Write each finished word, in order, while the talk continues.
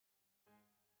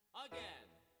Again.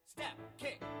 Step,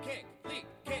 kick, kick, leap,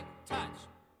 kick, touch.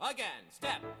 Again.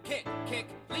 Step, kick, kick,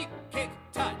 leap, kick,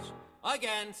 touch.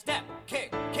 Again. Step,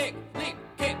 kick, kick, leap,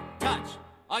 kick, touch.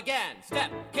 Again.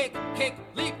 Step, kick, kick,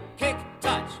 leap, kick,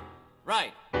 touch.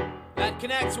 Right. That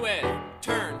connects with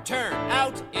turn, turn,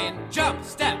 out, in, jump,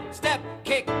 step, step,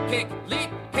 kick, kick, leap,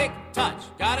 kick, touch.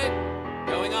 Got it?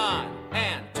 Going on.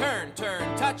 And turn,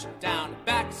 turn, touch, down,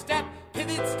 back, step,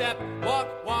 pivot, step, walk,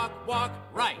 walk, walk,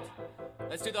 right.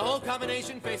 Let's do the whole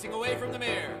combination facing away from the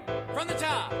mirror. From the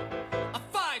top. A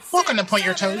 5, 6, Welcome to Point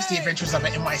Your 7, Toes, the 8. adventures of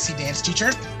an NYC dance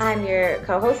teacher. I'm your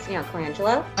co-host, Danielle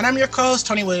Colangelo. And I'm your co-host,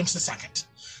 Tony Williams II.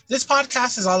 This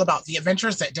podcast is all about the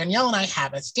adventures that Danielle and I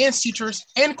have as dance teachers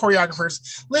and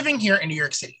choreographers living here in New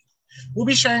York City. We'll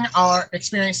be sharing our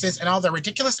experiences and all the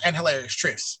ridiculous and hilarious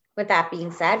truths. With that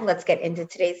being said, let's get into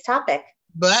today's topic.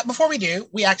 But before we do,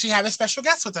 we actually have a special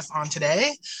guest with us on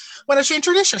today. Why don't you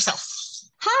introduce yourself?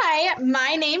 Hi,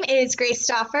 my name is Grace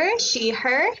Stoffer, she,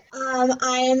 her.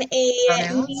 I'm a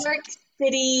Pronouns? New York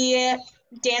City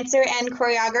dancer and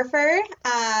choreographer.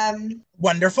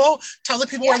 Wonderful. Tell the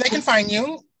people where they can find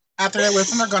you. After they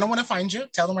listen, they're going to want to find you.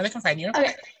 Tell them where they can find you.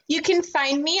 Okay, you can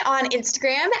find me on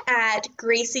Instagram at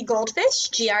Gracie Goldfish,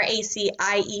 Gracie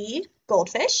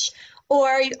Goldfish,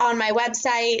 or on my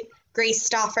website,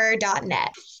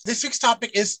 gracestoffer.net. This week's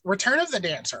topic is Return of the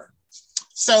Dancer.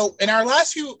 So in our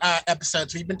last few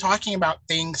episodes, we've been talking about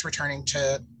things returning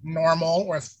to normal,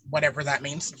 or whatever that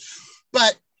means,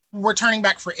 but returning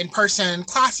back for in-person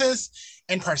classes,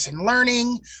 in-person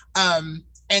learning,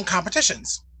 and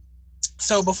competitions.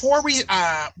 So before we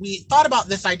thought about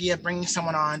this idea of bringing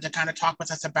someone on to kind of talk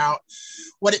with us about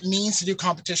what it means to do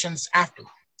competitions after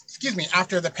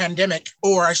the pandemic,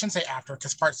 or I shouldn't say after,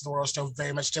 because parts of the world are still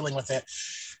very much dealing with it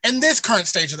in this current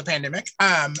stage of the pandemic.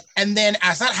 And then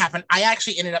as that happened, I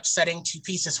actually ended up setting 2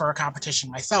 pieces for a competition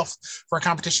myself, for a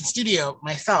competition studio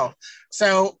myself.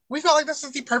 So we felt like this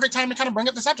is the perfect time to kind of bring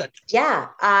up the subject. Yeah,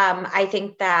 I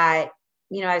think that,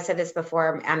 I've said this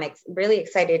before, I'm really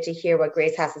excited to hear what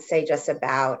Grace has to say just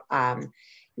about,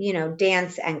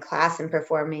 dance and class and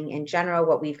performing in general,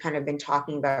 what we've kind of been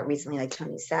talking about recently, like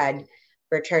Tony said,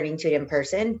 returning to it in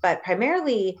person, but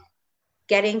primarily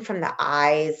getting from the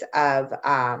eyes of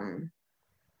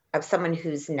someone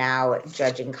who's now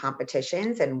judging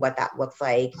competitions and what that looks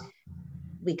like.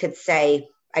 We could say,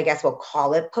 I guess we'll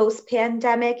call it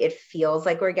post-pandemic. It feels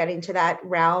like we're getting to that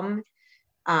realm.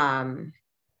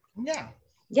 Yeah.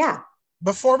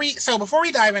 Before we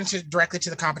dive into directly to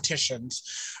the competitions,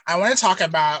 I want to talk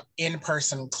about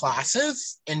in-person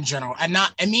classes in general. And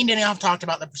me and Danielle have talked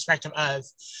about the perspective of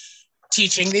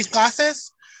teaching these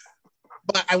classes,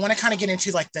 but I want to kind of get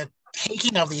into like the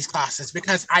taking of these classes,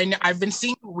 because I've been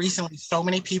seeing recently so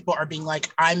many people are being like,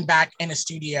 I'm back in a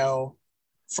studio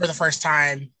for the first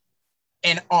time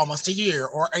in almost a year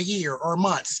or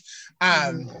months.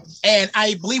 And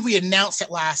I believe we announced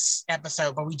it last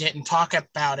episode, but we didn't talk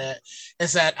about it,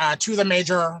 is that 2 of the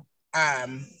major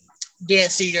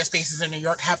dance studio spaces in New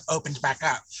York have opened back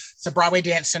up. So Broadway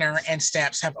Dance Center and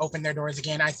Steps have opened their doors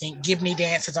again. I think Gibney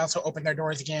Dance has also opened their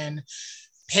doors again.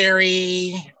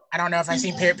 Perry, I don't know if I've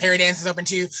seen Perry Dance is open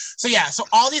too. So yeah, so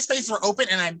all these spaces are open,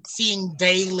 and I'm seeing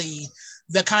daily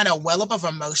the kind of well up of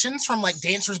emotions from like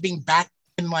dancers being back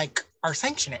in like our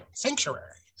sanctuary.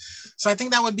 So I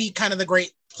think that would be kind of the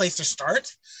great place to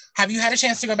start. Have you had a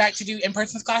chance to go back to do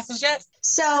in-person classes yet?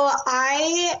 So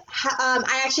I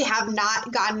actually have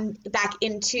not gotten back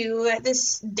into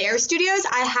their studios.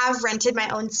 I have rented my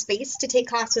own space to take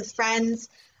class with friends,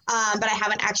 but I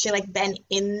haven't actually been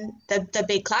in the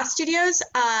big class studios.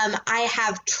 I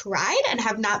have tried and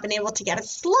have not been able to get a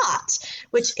slot,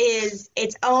 which is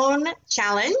its own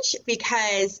challenge,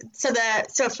 because so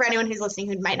for anyone who's listening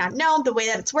who might not know, the way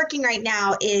that it's working right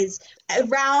now is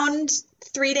around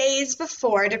 3 days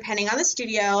before, depending on the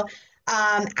studio,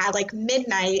 at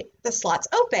midnight, the slots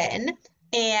open.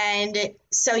 And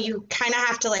so you kind of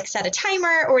have to set a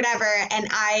timer or whatever. And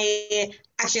I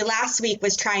actually last week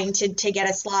was trying to get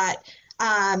a slot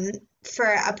for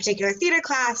a particular theater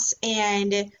class,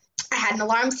 and I had an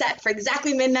alarm set for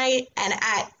exactly midnight. And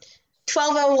at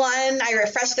 12:01, I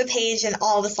refreshed the page and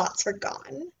all the slots were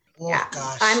gone. Oh, Yeah,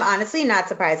 gosh. I'm honestly not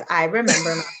surprised. I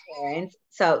remember my parents,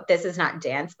 so this is not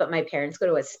dance, but my parents go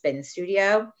to a spin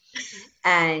studio,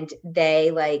 and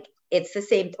they it's the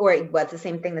same, or it was the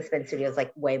same thing. The spin studio is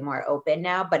way more open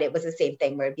now, but it was the same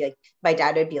thing where it'd be my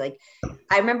dad would be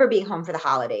I remember being home for the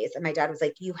holidays, and my dad was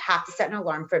you have to set an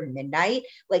alarm for midnight.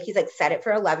 He's set it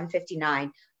for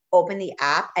 11:59, open the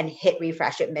app and hit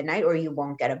refresh at midnight, or you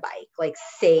won't get a bike.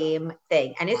 Same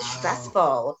thing. And it's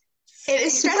stressful. It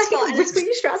is stressful. It's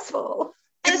really stressful.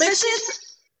 And It makes especially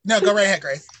No, go right ahead,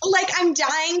 Grace. Like, I'm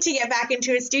dying to get back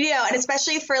into a studio, and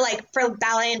especially for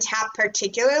ballet and tap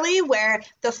particularly, where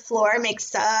the floor makes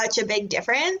such a big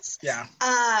difference. Yeah.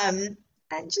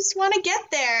 I just want to get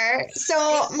there. So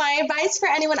my advice for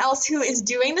anyone else who is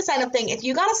doing the sign up thing, if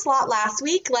you got a slot last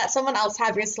week, let someone else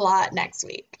have your slot next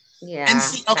week. Yeah, And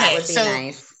see, that okay, would be so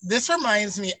nice. this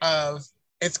reminds me of,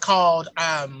 it's called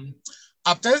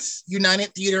UPTAS,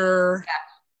 United Theater.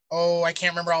 Oh, I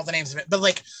can't remember all the names of it, but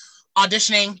like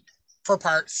auditioning for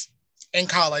parts in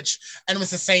college, and it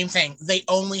was the same thing. They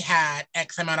only had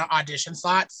X amount of audition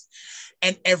slots,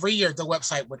 and every year the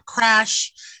website would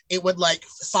crash. It would like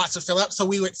slots would fill up, so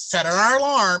we would set our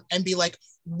alarm and be like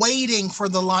waiting for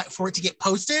the line for it to get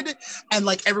posted, and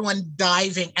like everyone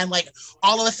diving, and like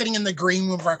all of us sitting in the green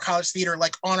room of our college theater,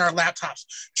 like on our laptops,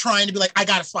 trying to be like, I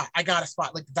got a spot.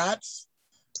 Like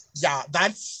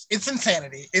it's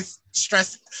insanity. It's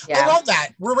stress. Yeah. I love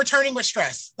that. We're returning with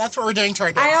stress. That's what we're doing to our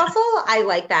kids. I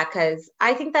like that because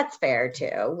I think that's fair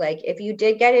too. Like if you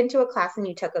did get into a class and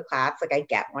you took a class, like I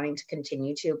get wanting to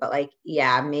continue to, but like,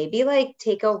 yeah, maybe like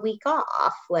take a week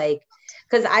off. Like,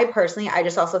 because I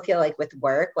just also feel like with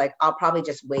work, like I'll probably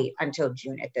just wait until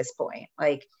June at this point.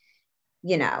 Like,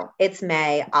 it's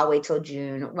May. I'll wait till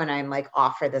June when I'm like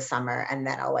off for the summer, and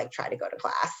then I'll like try to go to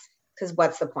class. Because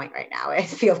what's the point right now? I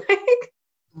feel like.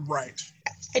 Right.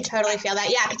 I totally feel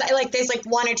that. Yeah, because there's like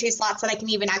 1 or 2 slots that I can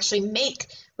even actually make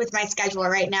with my schedule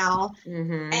right now.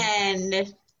 Mm-hmm.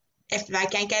 And if I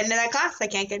can't get into that class, I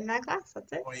can't get into that class.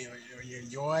 That's it. Oy, oy, oy,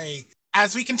 oy.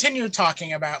 As we continue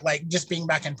talking about like just being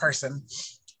back in person,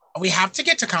 we have to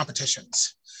get to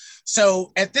competitions.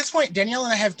 So at this point, Danielle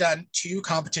and I have done 2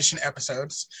 competition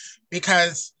episodes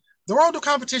because the world of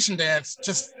competition dance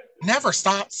just never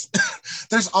stops.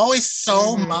 There's always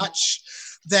so much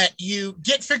that you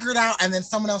get figured out, and then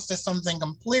someone else does something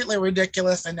completely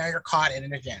ridiculous, and now you're caught in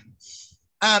it again.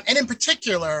 And in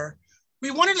particular,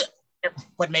 we wanted to,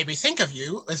 what made me think of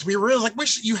you is we really like,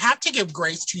 you have to give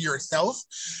grace to yourself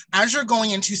as you're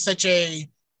going into such a,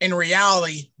 in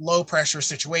reality, low pressure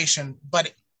situation,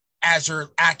 but as you're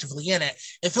actively in it,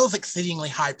 it feels exceedingly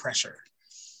high pressure.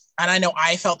 And I know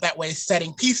I felt that way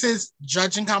setting pieces,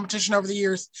 judging competition over the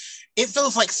years. It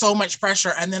feels like so much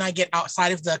pressure. And then I get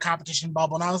outside of the competition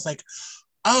bubble and I was like,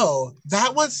 I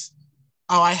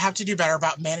have to do better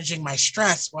about managing my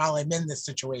stress while I'm in this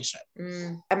situation.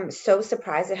 I'm so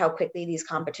surprised at how quickly these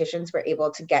competitions were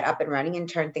able to get up and running and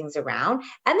turn things around.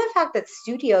 And the fact that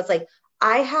studios, like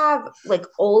I have like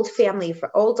not family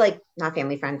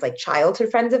friends, like childhood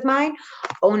friends of mine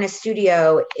own a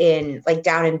studio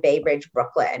down in Bay Ridge,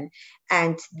 Brooklyn,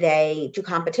 and they do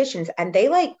competitions, and they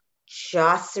like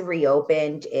just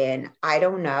reopened in, I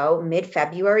don't know,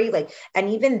 mid-February, and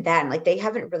even then, like they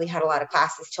haven't really had a lot of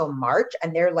classes till March,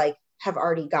 and they're like have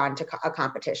already gone to a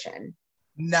competition.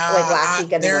 Last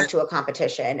weekend they went to a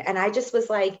competition, and I just was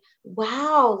like,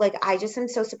 wow, like I just am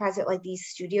so surprised at like these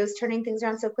studios turning things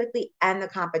around so quickly and the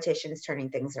competitions turning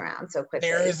things around so quickly.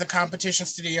 There is a competition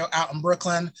studio out in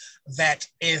Brooklyn that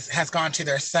has gone to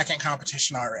their 2nd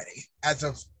competition already as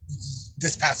of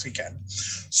this past weekend.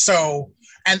 So,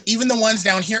 and even the ones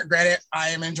down here, granted, I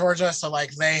am in Georgia, so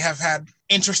like they have had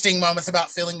interesting moments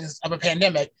about feelings of a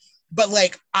pandemic, but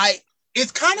like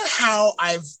it's kind of how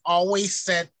I've always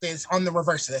said this on the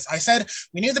reverse of this. I said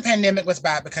we knew the pandemic was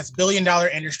bad because billion-dollar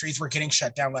industries were getting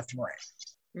shut down left and right.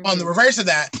 Mm-hmm. On the reverse of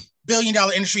that,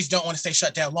 billion-dollar industries don't want to stay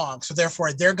shut down long. So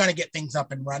therefore, they're going to get things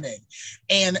up and running.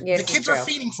 And the kids are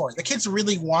feeding for it. The kids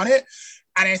really want it.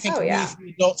 And I think we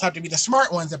adults have to be the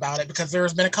smart ones about it, because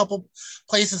there's been a couple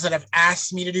places that have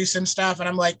asked me to do some stuff. And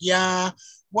I'm like, yeah,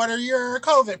 what are your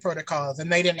COVID protocols? And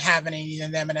they didn't have any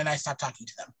in them. And then I stopped talking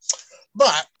to them.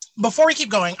 But before we keep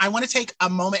going, I want to take a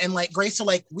moment and like Grace, so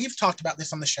like we've talked about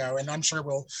this on the show, and I'm sure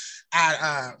we'll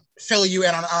fill you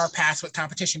in on our past with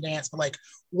competition dance, but like,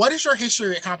 what is your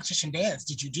history at competition dance?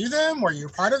 Did you do them? Were you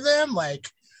part of them?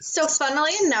 So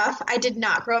funnily enough, I did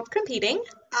not grow up competing.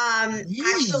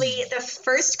 Actually, the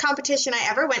first competition I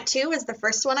ever went to was the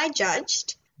first one I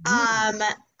judged.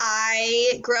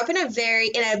 I grew up in a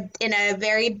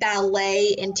very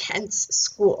ballet intense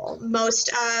school. Most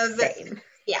of the,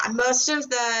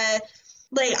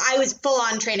 like, I was full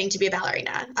on training to be a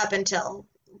ballerina up until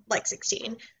like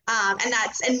 16.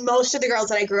 And most of the girls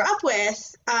that I grew up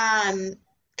with,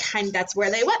 that's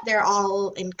where they went. They're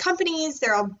all in companies.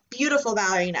 They're all beautiful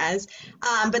ballerinas.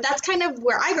 But that's kind of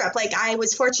where I grew up. Like, I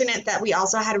was fortunate that we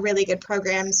also had really good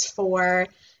programs for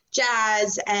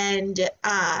jazz and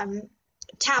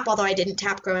tap, although I didn't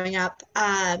tap growing up.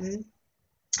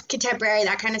 Contemporary,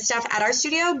 that kind of stuff at our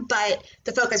studio, but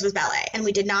the focus was ballet, and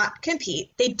we did not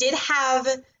compete. They did have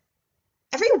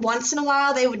every once in a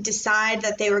while they would decide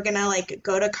that they were going to like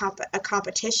go to a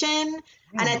competition.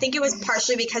 And I think it was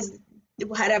partially because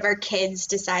whatever kids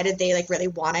decided they like really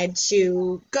wanted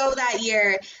to go that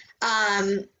year.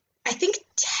 I think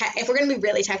if we're going to be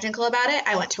really technical about it,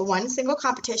 I went to one single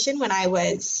competition when I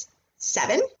was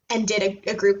 7 and did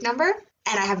a group number,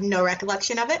 and I have no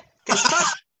recollection of it.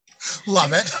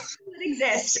 Love it. It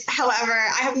exists. However,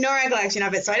 I have no recollection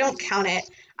of it, so I don't count it.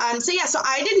 So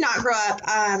I did not grow up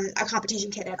a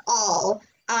competition kid at all,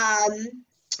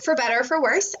 for better or for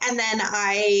worse. And then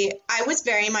I was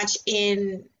very much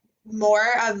in more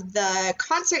of the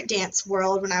concert dance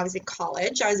world when I was in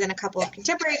college. I was in a couple of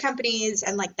contemporary companies,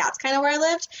 and like that's kind of where I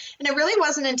lived. And it really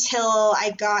wasn't until I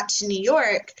got to New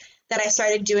York that I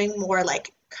started doing more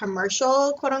like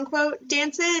commercial, quote unquote,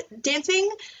 dancing.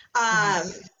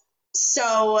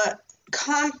 So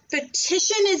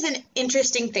competition is an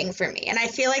interesting thing for me. And I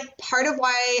feel like part of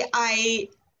why I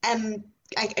am,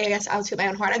 I guess I'll toot my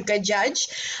own horn, a good judge,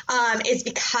 is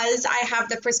because I have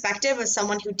the perspective of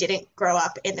someone who didn't grow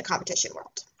up in the competition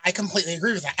world. I completely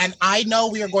agree with that. And I know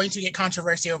we are going to get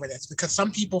controversy over this because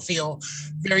some people feel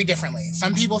very differently.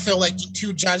 Some people feel like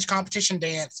to judge competition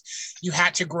dance, you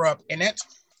had to grow up in it.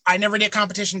 I never did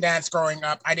competition dance growing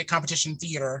up. I did competition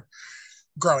theater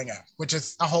growing up, which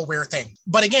is a whole weird thing.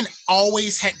 But again,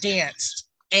 always had danced.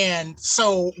 And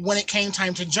so when it came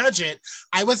time to judge it,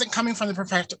 I wasn't coming from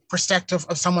the perspective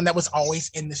of someone that was always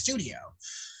in the studio.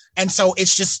 And so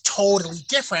it's just totally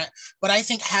different. But I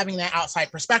think having that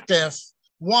outside perspective,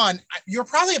 one, you're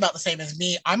probably about the same as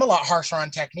me. I'm a lot harsher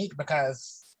on technique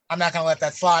because I'm not going to let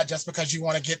that slide just because you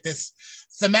want to get this.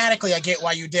 Thematically, I get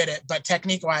why you did it, but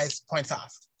technique-wise, points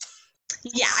off.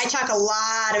 Yeah, I talk a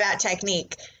lot about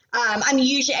technique.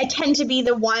 I tend to be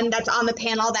the one that's on the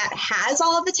panel that has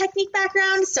all of the technique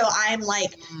background. So I'm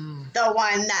like the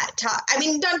one that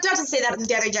not to say that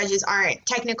the other judges aren't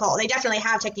technical. They definitely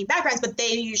have technique backgrounds, but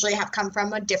they usually have come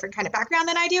from a different kind of background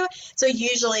than I do. So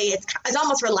usually it's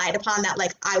almost relied upon that,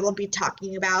 like, I will be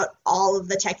talking about all of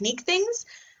the technique things,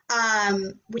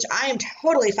 which I am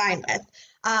totally fine with.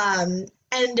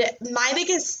 And my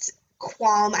biggest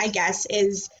qualm, I guess,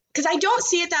 is because I don't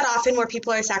see it that often where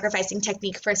people are sacrificing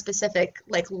technique for a specific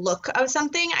like look of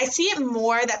something. I see it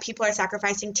more that people are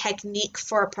sacrificing technique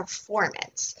for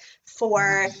performance,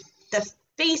 for the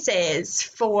faces,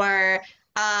 for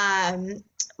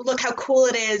look how cool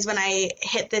it is when I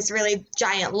hit this really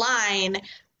giant line,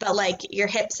 but like your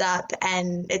hips up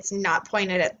and it's not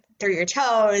pointed at through your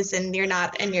toes and you're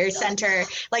not in your center,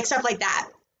 like stuff like that.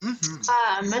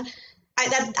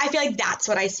 I feel like that's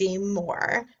what I see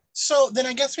more. So then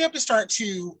I guess we have to start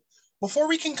to, before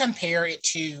we can compare it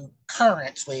to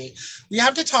currently, we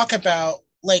have to talk about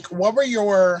like what were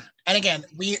your, and again,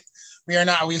 we are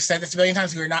not, we've said this a billion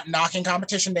times, we are not knocking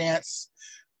competition dance.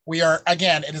 We are,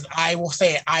 again, it is, I will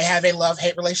say it, I have a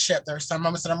love-hate relationship. There are some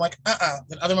moments that I'm like,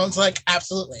 then other moments like,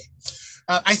 absolutely.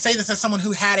 I say this as someone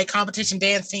who had a competition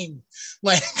dance team,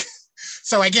 like,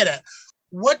 so I get it.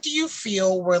 What do you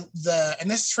feel were and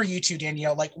this is for you too,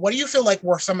 Danielle, like, what do you feel like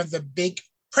were some of the big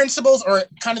principles or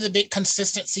kind of the big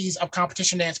consistencies of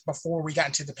competition dance before we got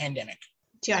into the pandemic?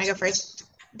 Do you want to go first,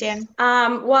 Dan?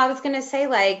 Well, I was going to say,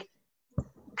 like,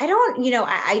 I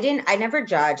don't, I never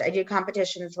judged. I did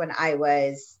competitions when I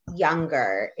was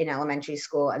younger in elementary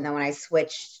school. And then when I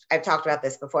switched, I've talked about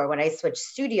this before, when I switched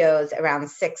studios around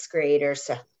 6th grade or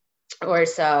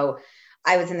so,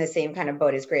 I was in the same kind of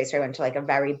boat as Grace. I went to like a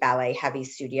very ballet heavy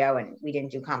studio and we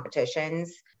didn't do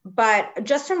competitions. But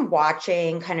just from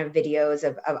watching kind of videos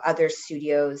of other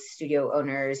studio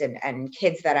owners and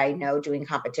kids that I know doing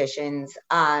competitions,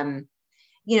 I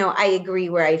agree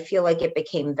where I feel like it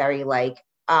became very like,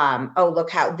 look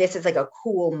how this is like a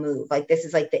cool move. Like this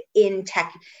is like the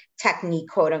technique,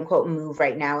 quote unquote, move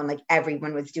right now. And like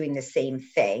everyone was doing the same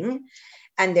thing.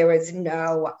 And there was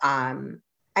no,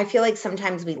 I feel like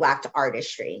sometimes we lacked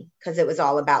artistry because it was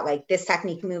all about like this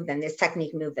technique move, then this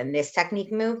technique move, then this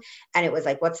technique move. And it was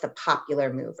like, what's the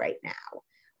popular move right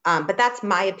now? But that's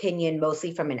my opinion,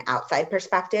 mostly from an outside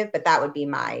perspective, but that would be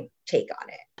my take on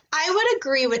it. I would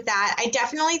agree with that. I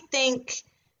definitely think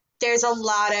there's a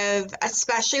lot of,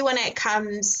 especially when it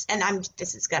comes, and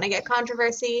this is going to get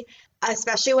controversy,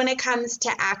 especially when it comes to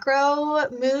acro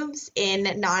moves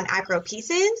in non-acro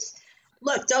pieces.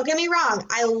 Look, don't get me wrong.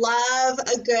 I love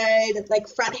a good like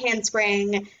front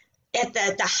handspring at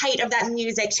the height of that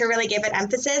music to really give it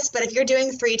emphasis. But if you're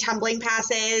doing 3 tumbling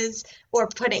passes or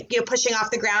pushing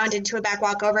off the ground into a back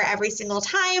walkover every single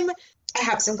time, I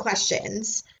have some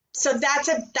questions. So that's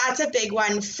a big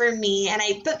one for me.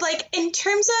 But like in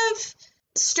terms of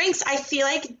strengths, I feel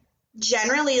like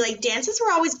generally, like, dances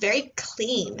were always very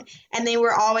clean, and they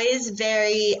were always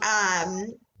very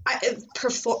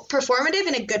performative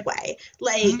in a good way.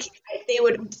 Like, they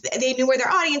knew where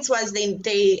their audience was.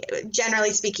 They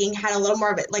generally speaking had a little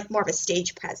more of it, like more of a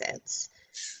stage presence.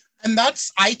 And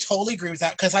I totally agree with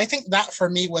that, because I think that for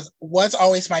me was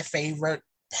always my favorite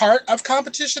part of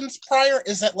competitions prior,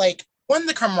 is that, like, one,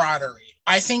 the camaraderie.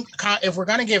 I think if I'm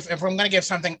gonna give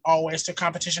something always to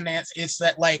competition dance, it's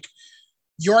that, like,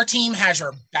 your team has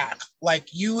your back.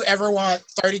 Like, you ever want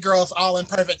 30 girls all in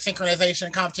perfect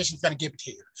synchronization, competition's gonna give it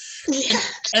to you. Yeah.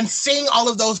 And seeing all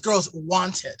of those girls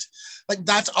want it. Like,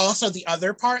 that's also the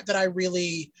other part that I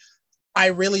really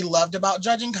loved about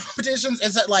judging competitions,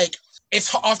 is that, like,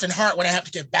 it's often hard when I have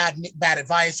to give bad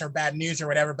advice or bad news or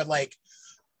whatever, but, like,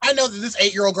 I know that this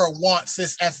 8-year-old girl wants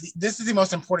this this is the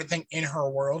most important thing in her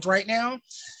world right now.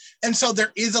 And so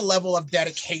there is a level of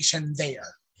dedication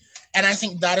there. And I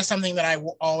think that is something that I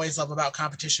will always love about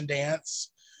competition dance.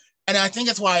 And I think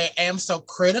it's why I am so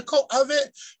critical of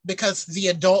it, because the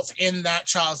adults in that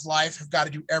child's life have got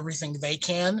to do everything they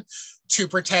can to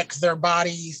protect their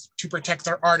bodies, to protect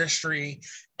their artistry,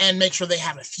 and make sure they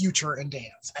have a future in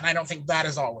dance. And I don't think that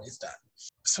is always done.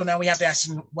 So now we have to ask,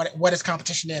 what does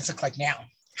competition dance look like now?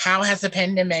 How has the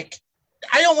pandemic,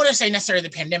 I don't want to say necessarily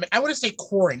the pandemic, I want to say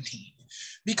quarantine,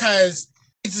 because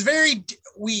it's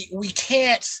we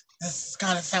can't, this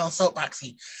kind of sounds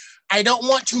soapboxy. I don't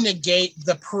want to negate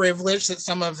the privilege that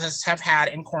some of us have had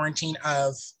in quarantine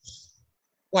of,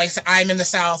 like, I'm in the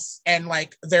South, and,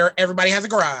 like, everybody has a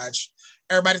garage.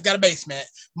 Everybody's got a basement.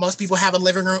 Most people have a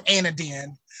living room and a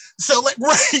den. So, like,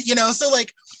 right, so,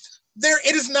 like,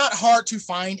 it is not hard to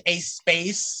find a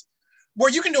space where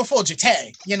you can do a full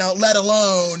jeté, let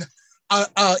alone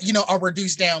a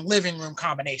reduced down living room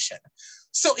combination.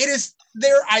 So it is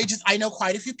there. I know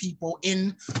quite a few people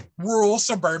in rural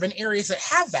suburban areas that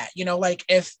have that, like,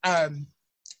 if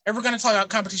we're going to talk about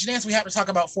competition dance, we have to talk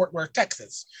about Fort Worth,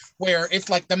 Texas, where it's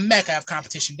like the mecca of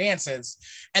competition dances.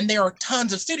 And there are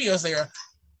tons of studios there.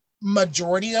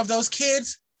 Majority of those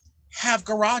kids have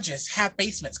garages, have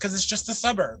basements, because it's just the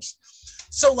suburbs.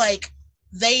 So, like,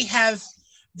 they have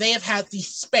had the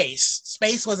space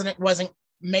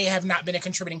may have not been a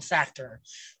contributing factor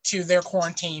to their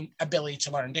quarantine ability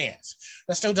to learn dance.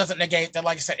 That still doesn't negate that,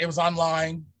 like I said, it was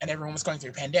online and everyone was going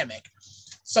through a pandemic.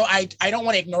 So I don't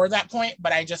want to ignore that point,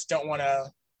 but I just don't want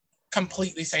to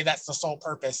completely say that's the sole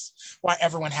purpose why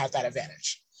everyone has that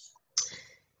advantage.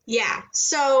 Yeah.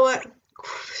 So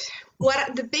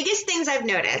the biggest things I've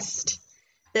noticed,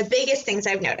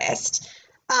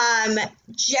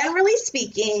 generally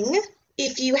speaking,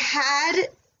 if you had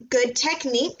good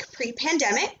technique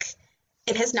pre-pandemic,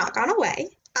 it has not gone away.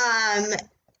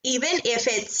 Even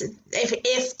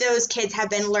if those kids have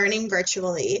been learning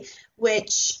virtually,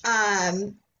 which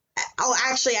I've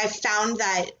found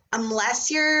that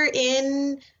unless you're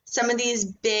in some of these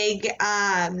big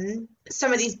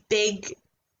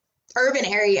urban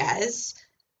areas,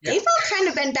 Yeah. they've all kind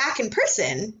of been back in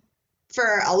person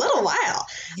for a little while.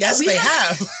 Yes, they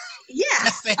have. Yeah.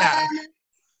 Yes, they have.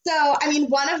 So, I mean,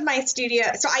 one of my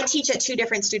studios, so I teach at 2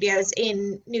 different studios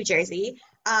in New Jersey,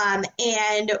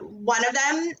 and one of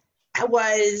them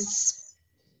was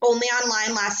only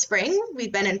online last spring.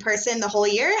 We've been in person the whole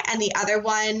year, and the other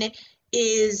one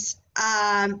is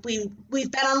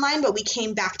we've been online, but we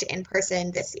came back to in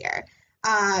person this year.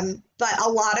 But a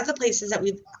lot of the places that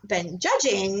we've been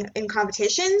judging in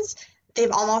competitions,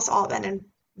 they've almost all been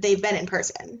in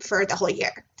person for the whole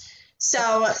year.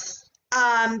 So.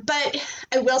 But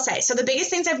I will say, so the biggest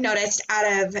things I've noticed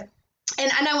they're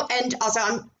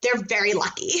very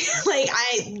lucky. Like,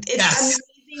 Yes.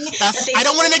 amazing. I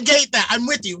don't want to negate that. I'm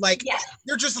with you. Like, yeah.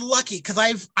 They're just lucky, because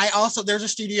there's a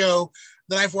studio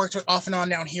that I've worked with off and on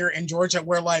down here in Georgia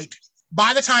where, like,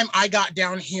 by the time I got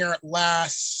down here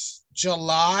last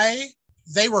July,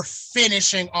 they were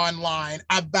finishing online,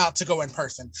 about to go in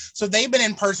person. So they've been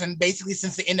in person basically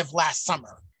since the end of last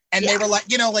summer. And They were like,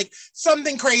 like,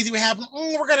 something crazy would happen.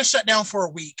 We're going to shut down for a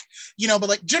week, but,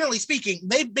 like, generally speaking,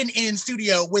 they've been in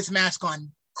studio with mask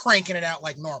on, cranking it out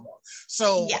like normal.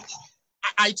 So yeah.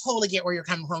 I totally get where you're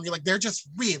coming from. You're like, they're just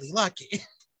really lucky.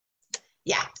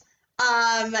 Yeah.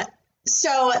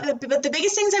 So the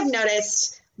biggest things I've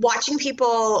noticed watching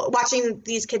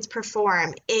these kids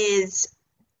perform is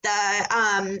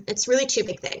it's really 2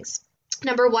 big things.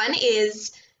 Number 1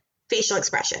 is facial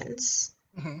expressions.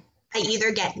 Mm-hmm. I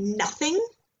either get nothing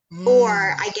or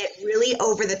I get really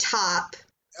over the top.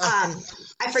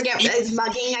 I forget,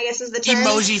 mugging, I guess is the term.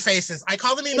 Emoji faces. I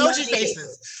call them emoji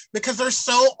faces because they're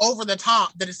so over the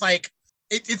top that it's like,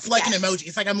 it's like an emoji.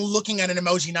 It's like I'm looking at an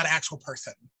emoji, not an actual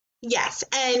person. Yes,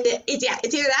 and it's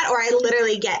either that or I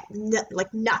literally get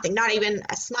like nothing, not even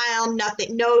a smile,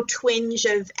 nothing, no twinge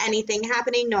of anything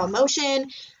happening, no emotion, and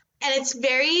it's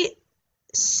very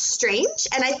strange.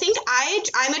 And I think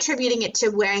I'm attributing it to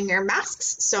wearing your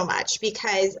masks so much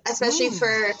because especially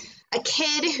for a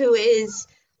kid who is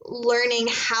learning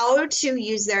how to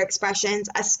use their expressions,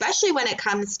 especially when it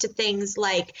comes to things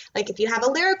like if you have a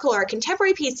lyrical or a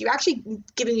contemporary piece, you're actually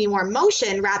giving me more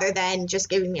emotion rather than just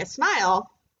giving me a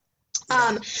smile.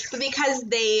 But because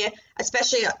they,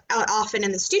 especially out often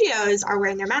in the studios, are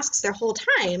wearing their masks their whole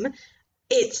time,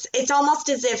 it's almost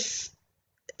as if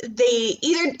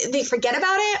they forget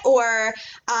about it, or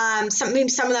maybe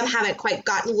some of them haven't quite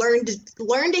learned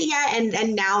it yet,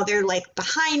 and now they're like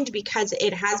behind because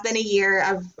it has been a year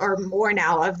of or more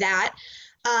now of that.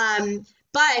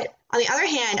 But on the other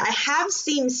hand, I have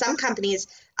seen some companies,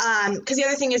 because the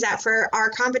other thing is that for our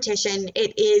competition,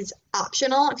 it is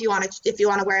optional if you want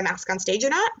to wear a mask on stage or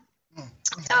not.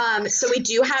 So we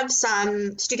do have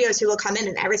some studios who will come in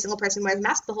and every single person wears a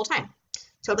mask the whole time.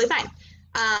 Totally fine.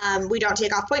 We don't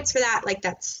take off points for that. Like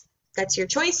that's your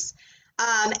choice.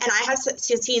 And I have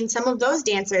seen some of those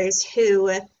dancers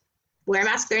who wear a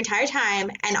mask their entire time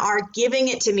and are giving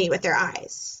it to me with their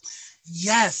eyes.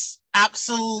 Yes,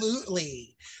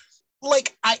 absolutely.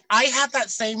 Like I had that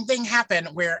same thing happen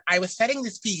where I was setting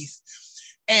this piece,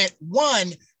 and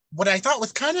what I thought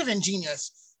was kind of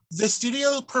ingenious, the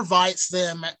studio provides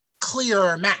them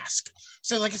clear mask.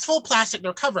 So like it's full plastic,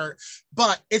 they're covered,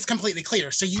 but it's completely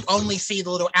clear. So you only see the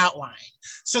little outline.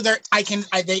 So they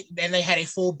had a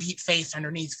full beat face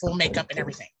underneath, full makeup and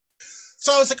everything.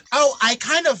 So I was like, oh, I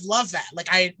kind of love that. Like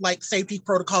I like safety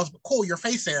protocols, but cool, your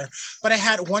face there. But I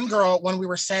had one girl when we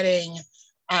were setting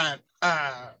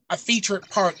a featured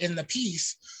part in the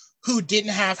piece who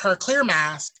didn't have her clear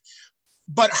mask,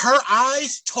 but her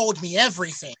eyes told me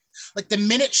everything. Like the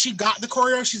minute she got the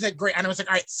choreo, she said, great. And I was like,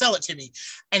 all right, sell it to me.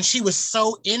 And she was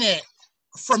so in it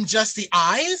from just the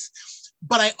eyes.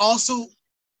 But I also,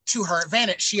 to her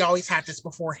advantage, she always had this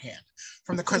beforehand.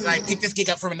 Because I picked this gig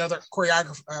up from another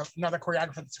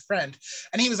choreographer that's a friend.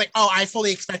 And he was like, oh, I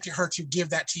fully expected her to give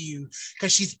that to you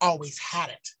because she's always had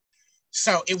it.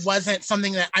 So it wasn't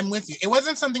something that, I'm with you, it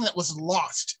wasn't something that was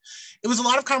lost. It was a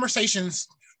lot of conversations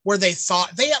where they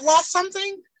thought they had lost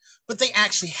something, but they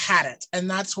actually had it. And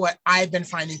that's what I've been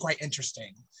finding quite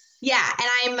interesting. Yeah,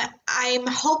 and I'm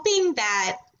hoping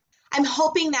that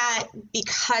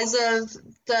because of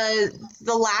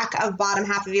the lack of bottom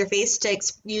half of your face to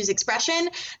use expression,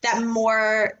 that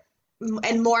more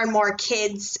and more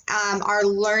kids are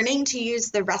learning to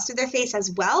use the rest of their face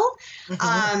as well.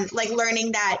 Like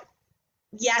learning that,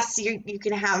 yes, you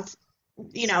can have,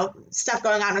 stuff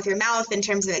going on with your mouth in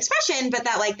terms of expression, but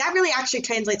that really actually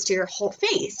translates to your whole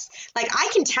face. Like I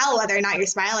can tell whether or not you're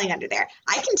smiling under there.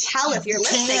 I can tell if you're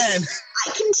listening. I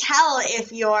can tell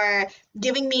if you're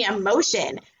giving me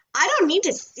emotion. I don't need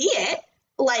to see it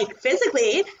like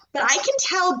physically, but I can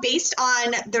tell based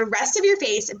on the rest of your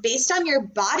face, based on your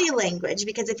body language,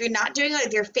 because if you're not doing it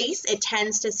with your face, it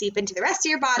tends to seep into the rest of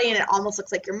your body and it almost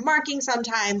looks like you're marking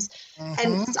sometimes.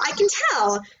 And so I can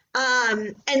tell.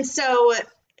 And so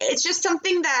it's just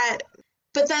something that,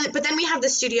 but then we have the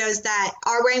studios that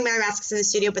are wearing their masks in the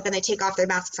studio, but then they take off their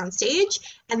masks on stage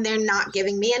and they're not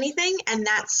giving me anything. And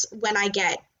that's when I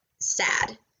get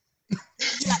sad.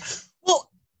 Yeah. Well,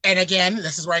 and again,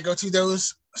 this is where I go to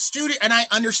those studio, and I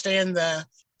understand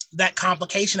that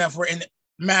complication of we're in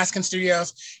mask in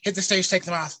studios, hit the stage, take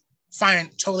them off. Fine,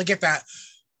 totally get that.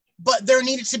 But there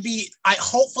needed to be,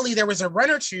 hopefully there was a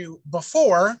run or two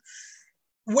before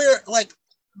where like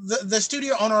the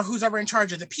studio owner, who's ever in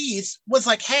charge of the piece, was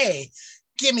like, hey,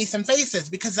 give me some faces,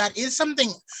 because that is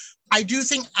something I do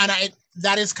think, and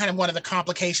that is kind of one of the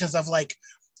complications of like,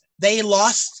 they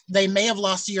may have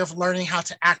lost a year of learning how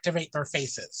to activate their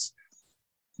faces.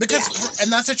 Because,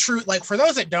 and that's a true, like for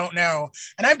those that don't know,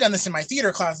 and I've done this in my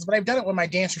theater classes, but I've done it with my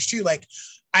dancers too. Like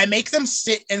I make them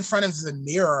sit in front of the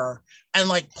mirror and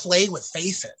like play with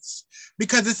faces,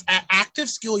 because it's an active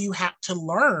skill you have to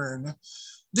learn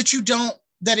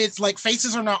that it's like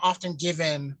faces are not often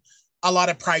given a lot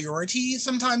of priority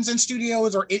sometimes in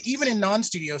studios or even in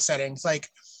non-studio settings, like,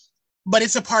 but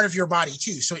it's a part of your body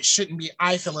too. So it shouldn't be,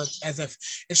 I feel as if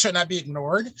it should not be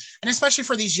ignored. And especially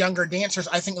for these younger dancers,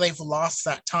 I think they've lost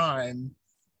that time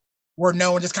where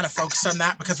no one just kind of focused on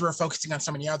that because we're focusing on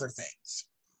so many other things.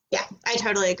 Yeah, I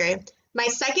totally agree. My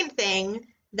second thing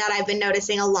that I've been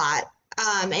noticing a lot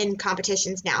in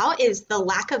competitions now is the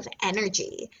lack of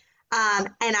energy. And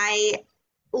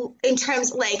in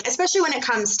terms like, especially when it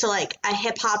comes to like a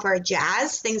hip hop or a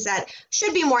jazz, things that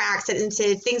should be more accented,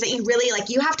 things that you really like,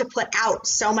 you have to put out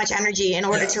so much energy in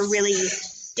order to really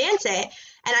dance it.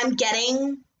 And I'm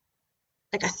getting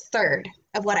like a third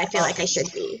of what I feel like I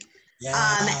should be.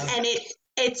 And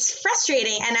it's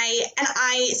frustrating. And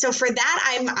I so for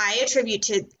that, I attribute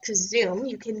to Zoom.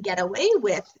 You can get away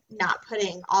with not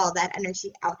putting all that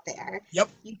energy out there. Yep.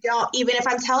 You don't, even if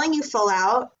I'm telling you full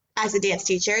out as a dance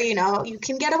teacher, you know, you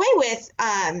can get away with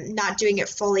not doing it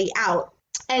fully out.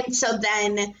 And so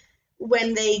then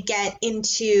when they get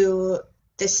into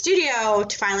the studio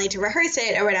to rehearse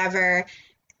it or whatever,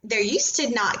 they're used to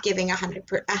not giving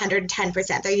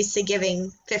 110%. They're used to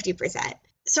giving 50%.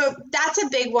 So that's a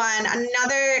big one.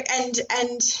 Another,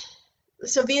 and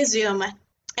so via Zoom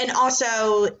and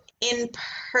also in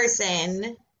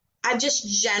person, I've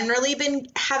just generally been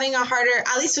having a harder,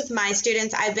 at least with my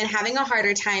students, I've been having a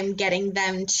harder time getting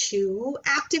them to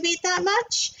activate that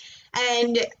much.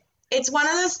 And it's one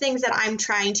of those things that I'm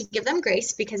trying to give them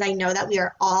grace, because I know that we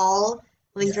are all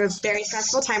living through a very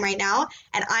stressful time right now.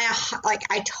 And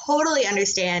I totally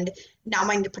understand not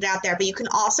wanting to put it out there, but you can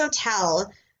also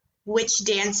tell which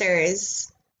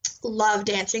dancers love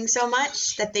dancing so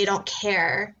much that they don't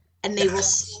care, and they will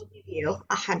still give you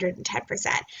 110%.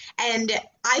 And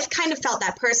I've kind of felt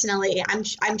that personally.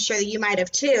 I'm sure that you might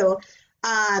have too.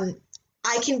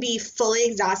 I can be fully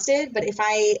exhausted, but if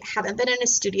I haven't been in a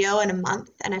studio in a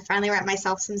month and I finally rent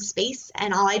myself some space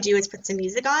and all I do is put some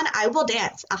music on, I will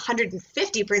dance 150%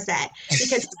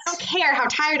 because I don't care how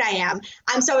tired I am.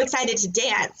 I'm so excited to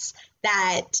dance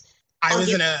that I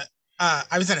was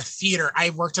in a theater.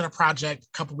 I worked on a project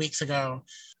a couple weeks ago.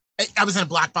 I was in a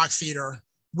black box theater.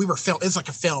 We were film. It's like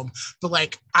a film, but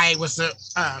like I was a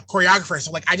choreographer,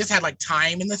 so like I just had like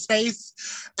time in the space,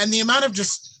 and the amount of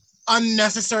just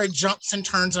unnecessary jumps and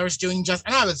turns I was doing and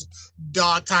I was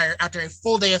dog tired after a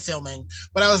full day of filming,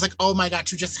 but I was like, oh my God,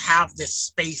 to just have this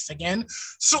space again.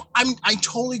 So I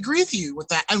totally agree with you with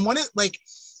that. And one of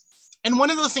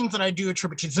the things that I do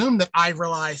attribute to Zoom that I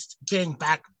realized getting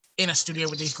back in a studio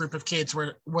with these group of kids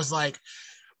was like,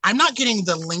 I'm not getting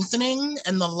the lengthening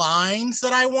and the lines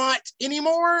that I want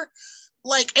anymore.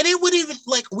 Like, and it would even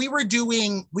like, we were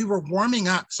warming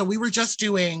up. So we were just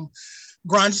doing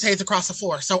grande tays across the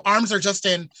floor. So arms are just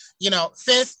in,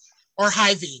 fifth or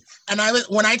high V. And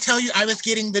when I tell you, I was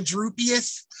getting the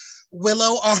droopiest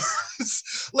willow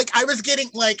arms. Like I was getting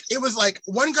like, it was like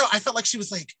one girl, I felt like she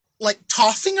was like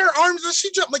tossing her arms as she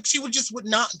jumped. Like she would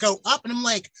not go up. And I'm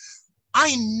like,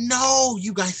 I know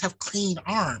you guys have clean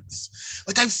arms.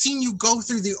 Like I've seen you go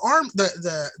through the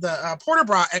port de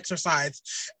bras exercise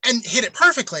and hit it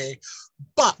perfectly.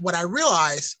 But what I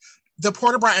realized, the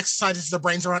port de bras exercises, the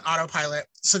brains are on autopilot,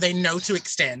 so they know to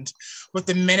extend. But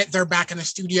the minute they're back in the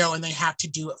studio and they have to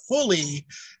do it fully,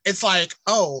 it's like,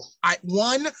 oh, I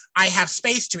have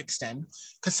space to extend.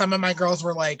 Because some of my girls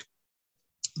were like,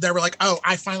 oh,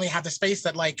 I finally have the space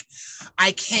that like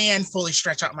I can fully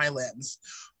stretch out my limbs.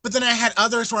 But then I had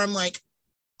others where I'm like,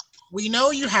 we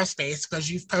know you have space because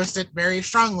you've posted very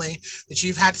strongly that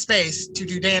you've had space to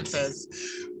do dances.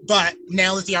 But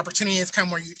now that the opportunity has come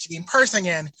where you to be in person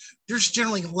again, you're just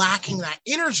generally lacking that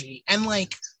energy. And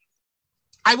like,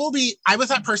 I was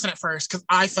that person at first because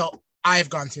I felt I've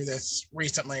gone through this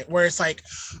recently where it's like,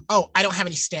 oh, I don't have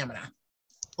any stamina.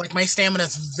 Like my stamina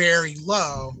is very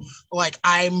low. Like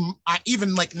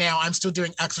even like now I'm still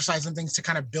doing exercise and things to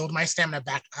kind of build my stamina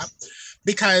back up,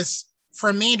 because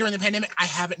for me during the pandemic, I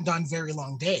haven't done very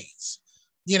long days,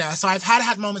 so I've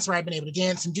had moments where I've been able to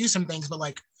dance and do some things, but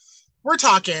like we're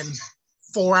talking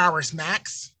 4 hours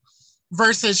max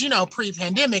versus,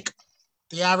 pre-pandemic,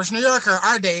 the average New Yorker,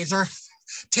 our days are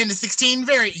 10 to 16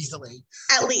 very easily.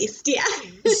 At least, yeah.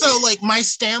 So like my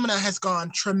stamina has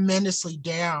gone tremendously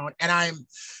down. And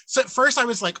so at first I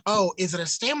was like, oh, is it a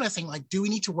stamina thing? Like, do we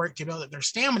need to work to build up their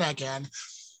stamina again?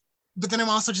 But then I'm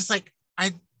also just like,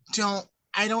 I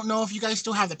don't know if you guys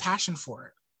still have the passion for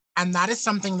it. And that is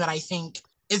something that I think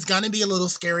is going to be a little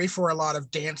scary for a lot of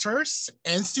dancers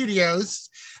and studios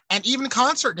and even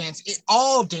concert dance.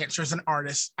 All dancers and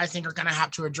artists, I think, are going to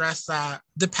have to address that.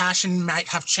 The passion might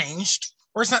have changed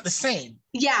or it's not the same.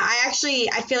 Yeah, I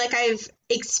feel like I've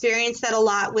experienced that a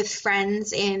lot with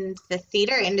friends in the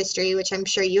theater industry, which I'm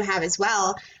sure you have as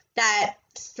well, that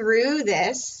through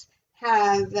this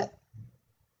have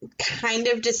kind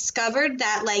of discovered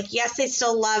that like, yes, they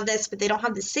still love this, but they don't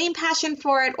have the same passion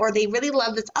for it, or they really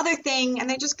love this other thing and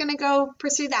they're just going to go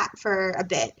pursue that for a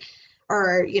bit,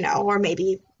 or, or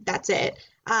maybe that's it.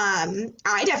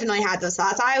 I definitely had those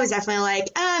thoughts. I was definitely like,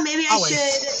 maybe I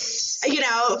should,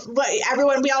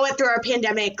 we all went through our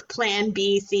pandemic plan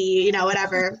B, C,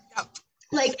 whatever.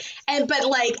 But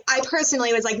I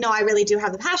personally was like, no, I really do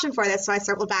have the passion for this. So I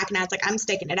circled back and I was like, I'm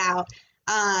sticking it out.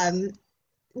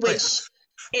 Which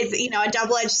is, a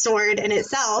double-edged sword in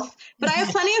itself. But I have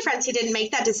plenty of friends who didn't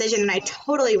make that decision, and I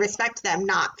totally respect them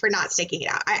for not sticking it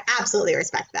out. I absolutely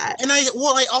respect that. And I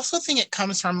also think it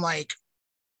comes from like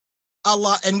a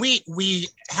lot, and we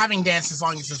having danced as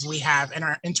long as we have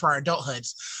into our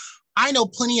adulthoods. I know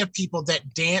plenty of people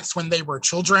that danced when they were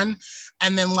children,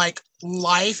 and then like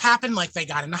life happened, like they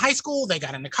got into high school, they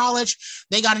got into college,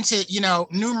 they got into,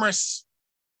 numerous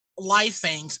life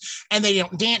things, and they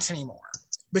don't dance anymore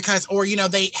because, or,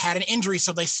 they had an injury,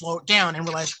 so they slowed down and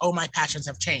realized, oh, my passions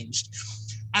have changed.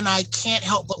 And I can't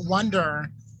help but wonder,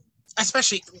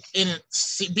 especially in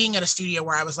being at a studio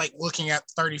where I was like looking at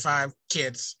 35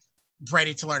 kids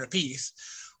ready to learn a piece,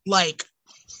 like,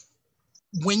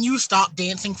 when you stop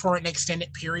dancing for an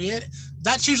extended period,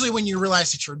 that's usually when you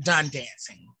realize that you're done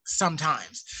dancing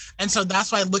sometimes. And so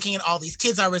that's why looking at all these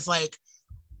kids, I was like,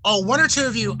 oh, one or two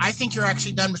of you, I think you're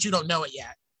actually done, but you don't know it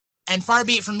yet. And far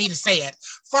be it from me to say it.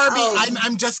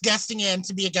 I'm just guesting in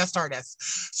to be a guest artist.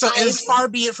 So it's far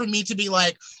be it from me to be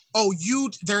like, oh,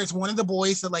 there's one of the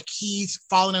boys that like, he's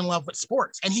fallen in love with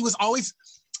sports. And he was always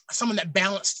someone that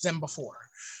balanced them before.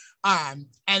 And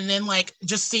then like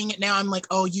just seeing it now, I'm like,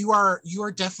 oh, you are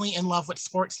definitely in love with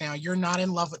sports now. You're not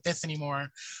in love with this anymore.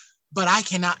 But I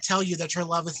cannot tell you that your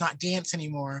love is not dance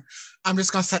anymore. I'm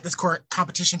just gonna set this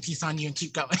competition piece on you and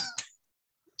keep going.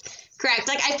 Correct.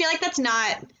 Like I feel like that's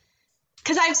not,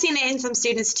 because I've seen it in some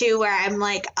students too, where I'm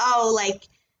like, oh, like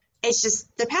it's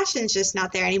just the passion's just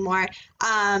not there anymore,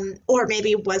 or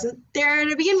maybe it wasn't there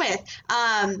to begin with.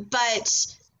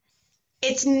 But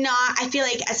it's not, I feel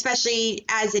like, especially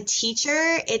as a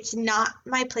teacher, it's not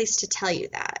my place to tell you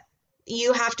that.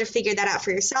 You have to figure that out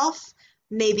for yourself.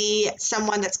 Maybe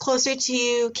someone that's closer to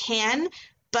you can,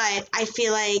 but I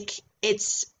feel like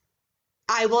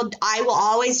I will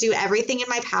always do everything in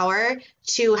my power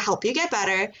to help you get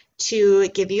better, to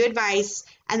give you advice,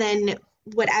 and then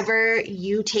whatever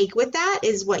you take with that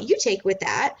is what you take with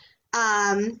that.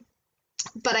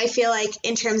 But I feel like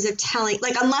in terms of telling,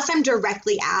 like, unless I'm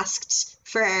directly asked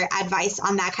for advice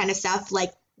on that kind of stuff,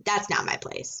 like, that's not my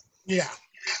place. Yeah.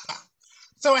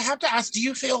 So I have to ask, do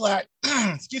you feel that,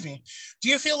 excuse me, do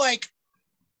you feel like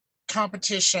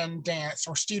competition dance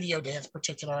or studio dance in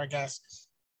particular, I guess,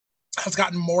 has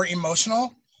gotten more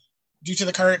emotional due to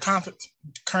the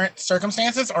current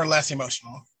circumstances, or less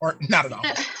emotional, or not at all?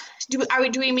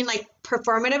 Do we mean like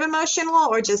performative emotional,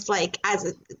 or just like as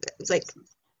a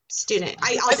student?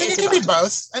 I think it can be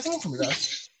both. I think it can be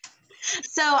both.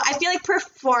 So I feel like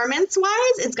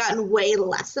performance-wise, it's gotten way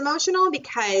less emotional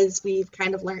because we've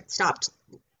kind of stopped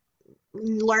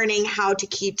learning how to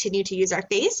continue to use our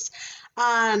face.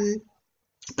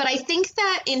 But I think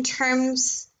that in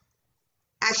terms,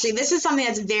 actually, this is something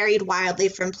that's varied wildly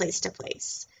from place to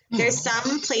place. There's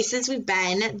some places we've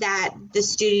been that the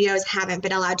studios haven't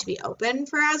been allowed to be open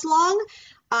for as long.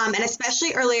 And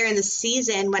especially earlier in the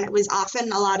season, when it was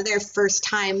often a lot of their first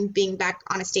time being back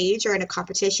on a stage or in a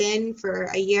competition for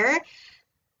a year,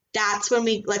 that's when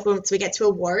once we get to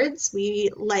awards,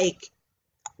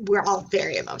 we're all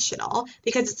very emotional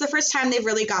because it's the first time they've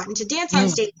really gotten to dance on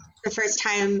stage. The first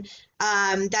time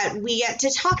that we get to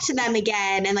talk to them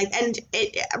again, and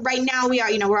right now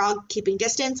we're all keeping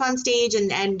distance on stage,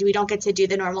 and we don't get to do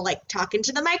the normal like talking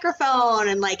to the microphone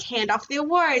and like hand off the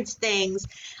awards things.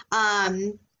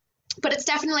 But it's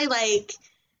definitely like,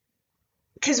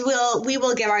 because we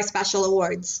will give our special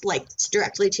awards like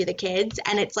directly to the kids,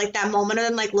 and it's like that moment of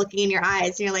them like looking in your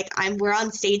eyes, and you're like, we're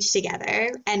on stage together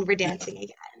and we're dancing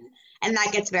again, and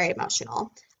that gets very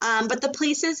emotional. But the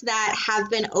places that have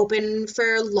been open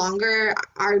for longer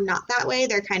are not that way.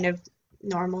 They're kind of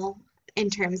normal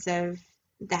in terms of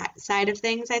that side of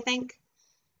things, I think.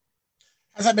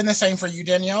 Has that been the same for you,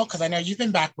 Danielle? Because I know you've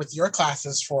been back with your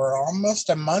classes for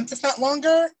almost a month, if not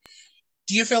longer.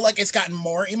 Do you feel like it's gotten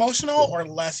more emotional or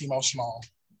less emotional?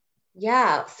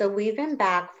 Yeah, so we've been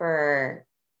back for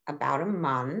about a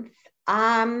month.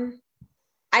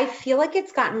 I feel like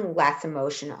it's gotten less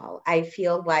emotional. I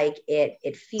feel like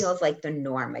it feels like the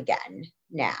norm again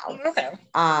now. Okay.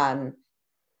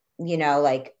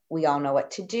 Like we all know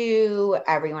what to do.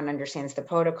 Everyone understands the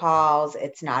protocols.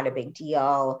 It's not a big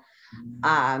deal.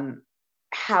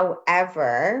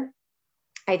 However,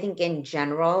 I think in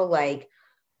general, like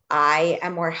I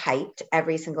am more hyped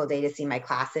every single day to see my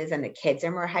classes, and the kids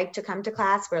are more hyped to come to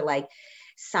class. We're like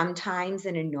sometimes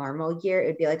in a normal year,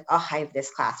 it'd be like, oh, I have this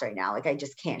class right now. Like, I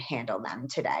just can't handle them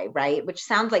today. Right. Which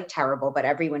sounds like terrible, but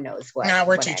everyone knows we're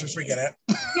what teachers, I mean. we get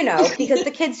it. You know, because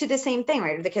the kids do the same thing,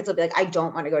 right? The kids will be like, I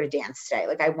don't want to go to dance today.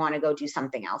 Like, I want to go do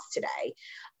something else today.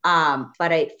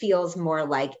 But it feels more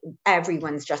like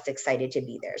everyone's just excited to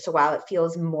be there. So while it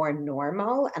feels more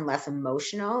normal and less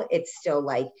emotional, it's still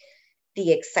like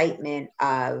the excitement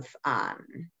of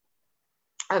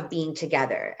being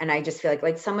together. And I just feel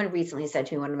like someone recently said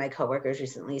to me, one of my coworkers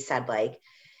recently said, like,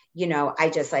 you know, I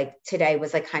just like today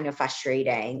was like kind of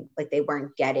frustrating. Like they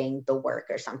weren't getting the work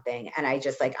or something. And I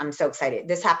just like, I'm so excited.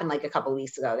 This happened like a couple of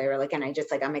weeks ago. They were like, and I just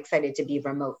like, I'm excited to be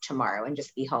remote tomorrow and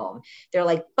just be home. They're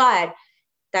like, but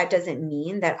that doesn't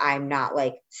mean that I'm not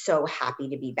like so happy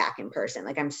to be back in person.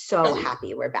 Like I'm so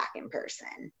happy we're back in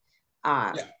person.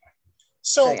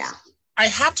 So yeah, I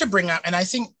have to bring up, and I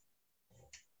think,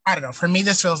 I don't know, for me,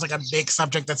 this feels like a big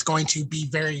subject that's going to be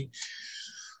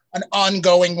an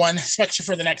ongoing one, especially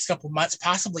for the next couple of months,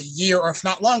 possibly a year, or if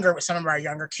not longer, with some of our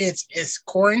younger kids, is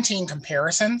quarantine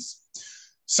comparisons.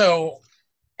 So,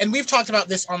 and we've talked about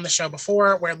this on the show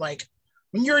before, where like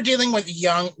when you're dealing with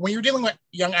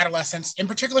young adolescents, in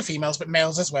particular females, but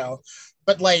males as well,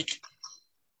 but like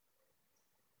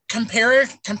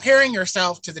comparing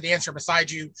yourself to the dancer beside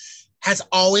you has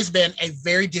always been a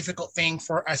very difficult thing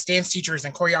for us dance teachers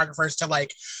and choreographers to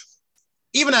like,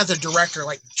 even as a director,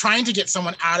 like trying to get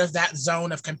someone out of that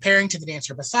zone of comparing to the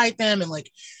dancer beside them and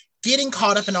like getting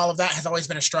caught up in all of that has always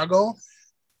been a struggle.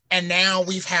 And now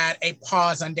we've had a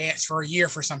pause on dance for a year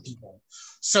for some people.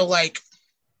 So like,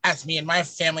 as me and my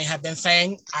family have been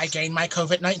saying, I gained my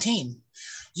COVID-19,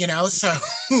 you know? So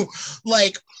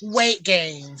like weight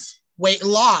gains, weight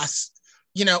loss,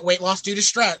 you know, weight loss due to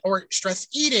stress or stress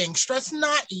eating, stress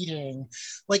not eating,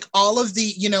 like all of the,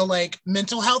 you know, like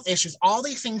mental health issues, all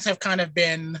these things have kind of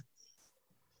been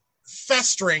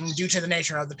festering due to the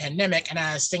nature of the pandemic. And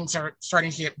as things are starting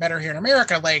to get better here in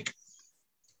America, like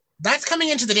that's coming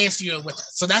into the dance studio with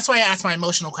us. So that's why I asked my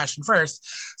emotional question first.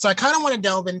 So I kind of want to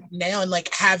delve in now and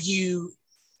like have you,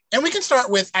 and we can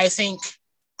start with, I think,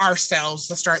 ourselves.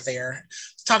 Let's start there.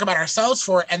 Let's talk about ourselves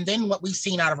for it, and then what we've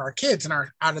seen out of our kids and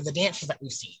out of the dancers that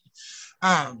we've seen.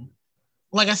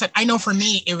 Like I said, I know for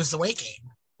me, it was the weight gain.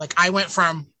 Like I went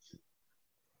from,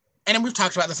 and then we've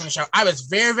talked about this on the show, I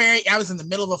was I was in the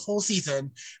middle of a full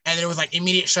season and it was like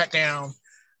immediate shutdown.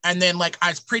 And then like I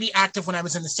was pretty active when I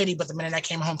was in the city, but the minute I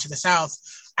came home to the South,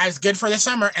 I was good for the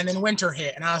summer, and then winter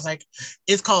hit. And I was like,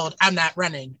 it's cold. I'm not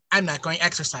running. I'm not going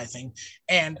exercising.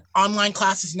 And online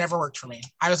classes never worked for me.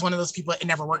 I was one of those people that it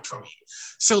never worked for me.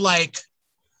 So like,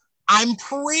 I'm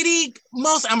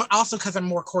also, because I'm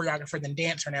more choreographer than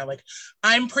dancer now, like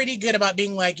I'm pretty good about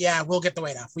being like, yeah, we'll get the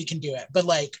weight off. We can do it. But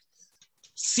like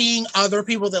seeing other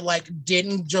people that like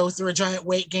didn't go through a giant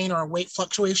weight gain or a weight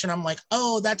fluctuation, I'm like,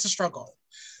 oh, that's a struggle.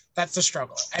 That's the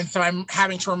struggle. And so I'm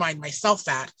having to remind myself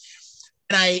that.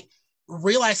 And I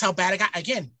realized how bad it got,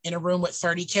 again, in a room with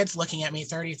 30 kids looking at me,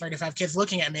 30, 35 kids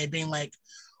looking at me, being like,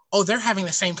 oh, they're having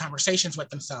the same conversations with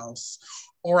themselves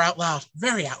or out loud,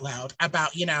 very out loud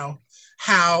about, you know,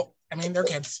 how, I mean, they're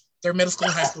kids, they're middle school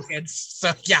and high school kids.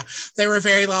 So yeah, they were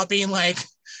very loud being like,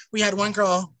 we had one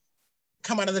girl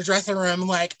come out of the dressing room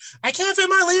like, I can't fit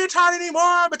my leotard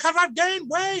anymore because I've gained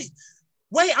weight.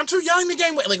 Wait, I'm too young to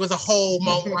gain weight. Like it was a whole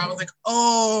moment where I was like,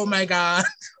 oh my God,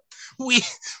 we've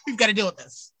got to deal with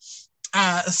this.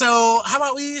 So how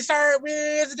about we start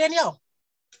with Danielle?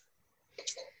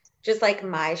 Just like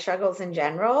my struggles in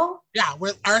general? Yeah,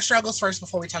 with our struggles first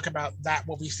before we talk about that,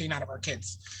 what we've seen out of our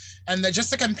kids. And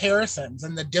just the comparisons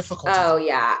and the difficulties. Oh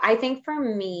yeah, I think for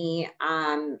me,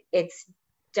 it's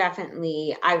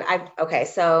definitely, okay,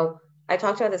 so I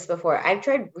talked about this before. I've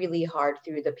tried really hard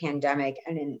through the pandemic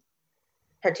and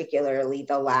particularly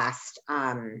the last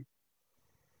 6-7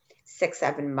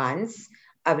 months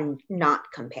of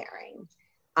not comparing.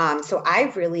 So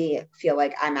I really feel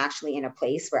like I'm actually in a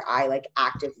place where I like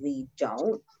actively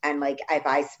don't. And like, if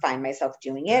I find myself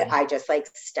doing it, I just like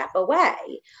step away.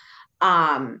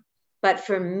 But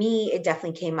for me, it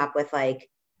definitely came up with like,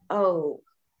 oh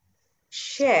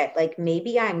shit, like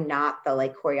maybe I'm not the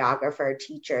like choreographer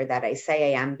teacher that I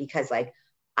say I am, because like,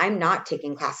 I'm not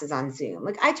taking classes on Zoom.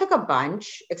 Like I took a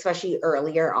bunch, especially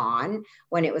earlier on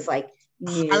when it was like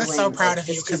new. I was so proud of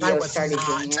you because I was started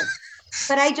doing it.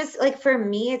 But I just like, for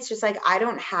me, it's just like, I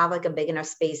don't have like a big enough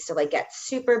space to like get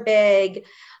super big.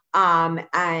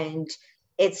 And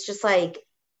it's just like,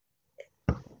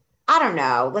 I don't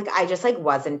know, like I just like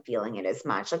wasn't feeling it as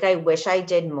much. Like I wish I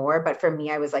did more, but for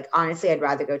me, I was like, honestly, I'd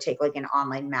rather go take like an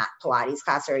online mat Pilates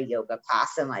class or a yoga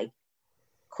class than like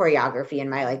choreography in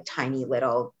my like tiny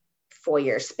little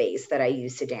foyer space that I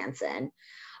used to dance in.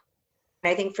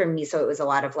 I think for me, so it was a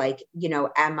lot of like, you know,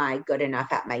 am I good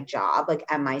enough at my job? Like,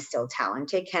 am I still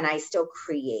talented? Can I still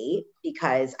create?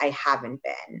 Because I haven't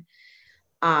been.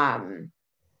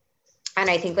 And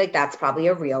I think like that's probably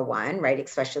a real one, right?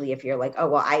 Especially if you're like, oh,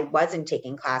 well, I wasn't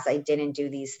taking class. I didn't do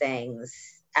these things.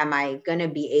 Am I going to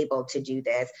be able to do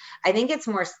this? I think it's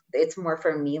more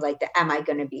for me, like am I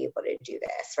going to be able to do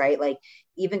this? Right. Like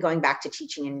even going back to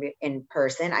teaching in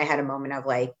person, I had a moment of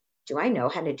like, do I know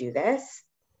how to do this?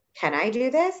 Can I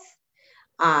do this?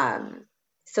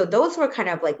 So those were kind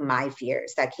of like my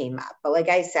fears that came up. But like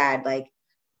I said, like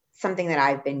something that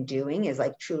I've been doing is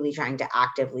like truly trying to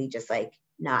actively just like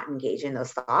not engage in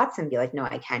those thoughts and be like, no,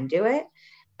 I can do it.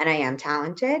 And I am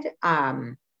talented.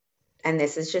 And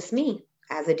this is just me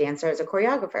as a dancer, as a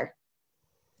choreographer.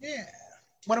 Yeah.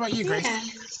 What about you, Grace?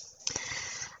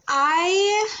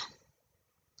 Yeah.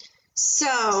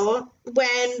 So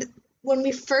when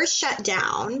we first shut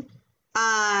down,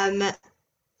 I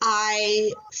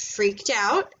freaked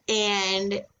out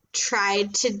and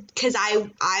tried to, because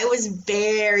I was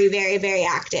very, very, very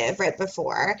active right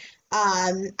before.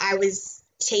 I was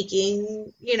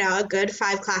taking, you know, a good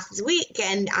 5 classes a week,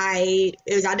 and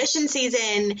it was audition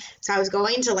season, so I was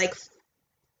going to like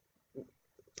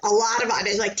a lot of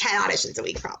auditions, like 10 auditions a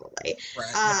week probably.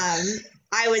 Right.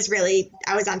 I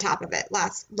was on top of it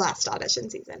last audition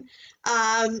season.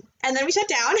 And then we shut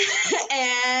down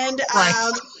and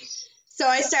Right. so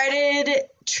I started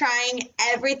trying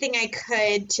everything I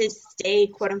could to stay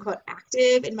quote unquote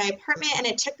active in my apartment, and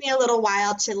it took me a little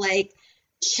while to like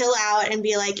chill out and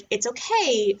be like, it's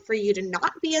okay for you to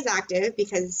not be as active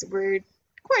because we're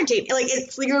quarantined. Like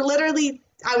you're literally,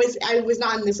 I was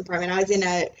not in this apartment. I was in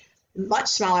a much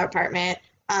smaller apartment,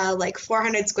 like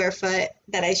 400 square foot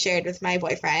that I shared with my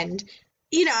boyfriend,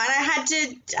 you know, and I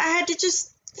had to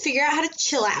just figure out how to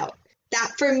chill out.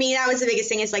 That for me, that was the biggest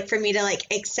thing, is like for me to like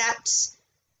accept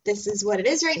this is what it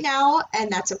is right now,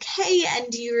 and that's okay.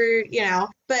 And you know,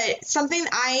 but something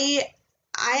I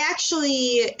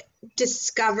actually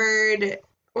discovered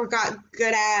or got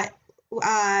good at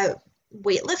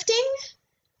weightlifting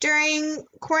during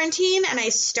quarantine, and I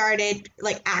started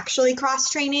like actually cross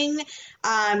training,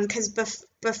 because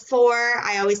before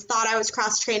I always thought I was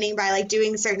cross training by like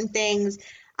doing certain things,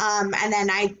 and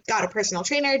then I got a personal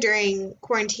trainer during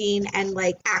quarantine and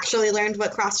like actually learned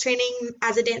what cross training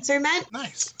as a dancer meant.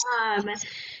 Nice.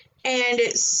 And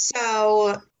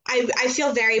so I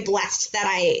feel very blessed that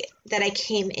I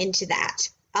came into that.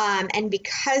 And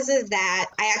because of that,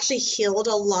 I actually healed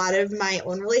a lot of my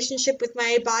own relationship with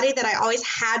my body that I always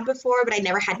had before, but I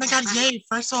never had Oh my time. God, yay.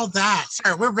 First of all, that.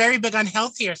 Sorry, we're very big on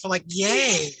health here. So like,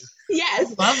 yay.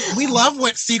 Yes. We love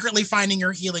what secretly finding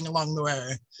your healing along the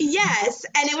way. Yes.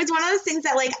 And it was one of those things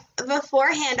that like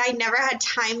beforehand, I never had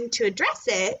time to address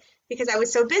it because I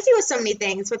was so busy with so many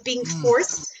things, but being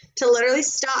forced to literally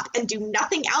stop and do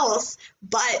nothing else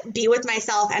but be with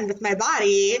myself and with my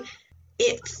body,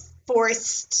 it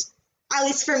forced, at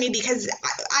least for me, because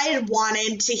I had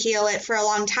wanted to heal it for a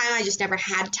long time. I just never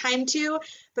had time to.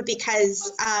 But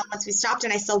because once we stopped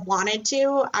and I still wanted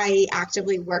to, I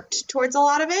actively worked towards a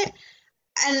lot of it.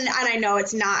 And I know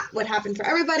it's not what happened for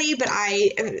everybody, but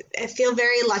I feel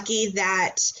very lucky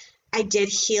that I did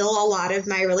heal a lot of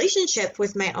my relationship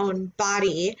with my own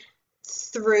body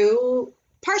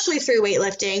partially through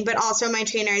weightlifting, but also my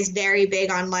trainer is very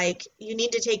big on like, you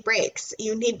need to take breaks.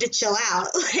 You need to chill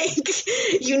out. Like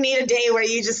you need a day where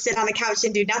you just sit on a couch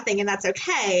and do nothing, and that's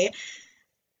okay.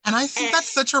 And I think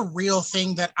that's such a real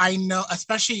thing that I know,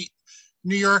 especially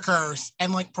New Yorkers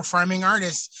and like performing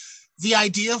artists, the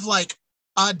idea of like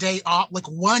a day off, like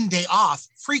one day off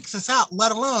freaks us out,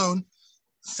 let alone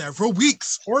several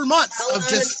weeks or months of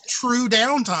just true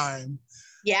downtime.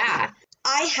 Yeah.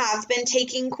 I have been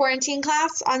taking quarantine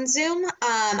class on Zoom.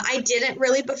 I didn't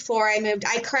really before I moved.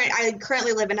 I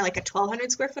currently live in like a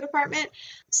 1,200 square foot apartment,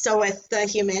 so with the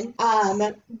human.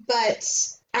 But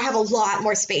I have a lot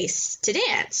more space to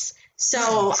dance.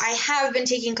 So I have been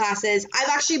taking classes. I've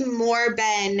actually more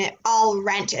been, I'll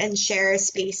rent and share a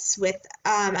space with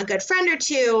a good friend or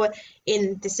two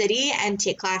in the city and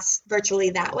take class virtually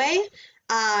that way.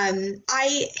 I'm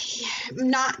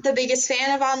not the biggest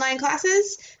fan of online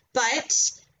classes,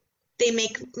 but they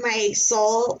make my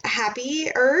soul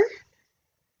happier.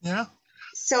 Yeah.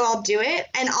 So I'll do it.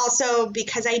 And also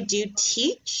because I do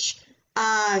teach,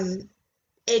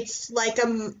 it's like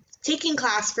taking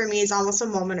class for me is almost a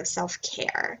moment of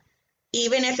self-care.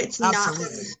 Even if it's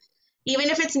Absolutely. even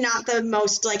if it's not the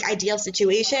most like ideal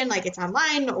situation, like it's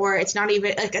online or it's not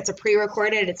even like it's a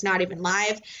pre-recorded, it's not even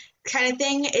live kind of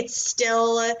thing, it's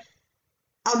still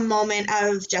a moment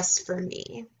of just for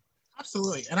me.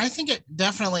 Absolutely. And I think it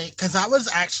definitely, because that was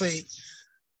actually,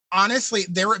 honestly,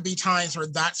 there would be times where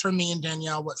that's where me and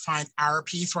Danielle would find our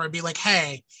piece where I'd be like,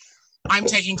 hey, I'm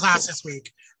taking class this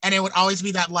week. And it would always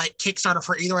be that like Kickstarter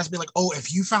for either of us to be like, oh,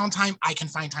 if you found time, I can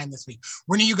find time this week.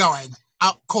 When are you going?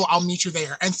 Cool, I'll meet you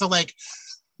there. And so like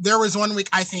there was one week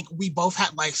I think we both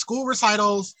had like school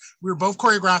recitals. We were both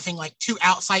choreographing like 2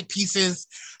 outside pieces,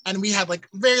 and we had like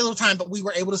very little time, but we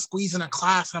were able to squeeze in a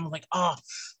class. And I'm like, oh,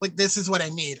 like this is what I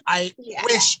need. I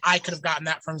wish I could have gotten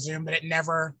that from Zoom, but it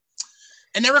never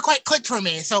quite clicked for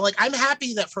me. So like I'm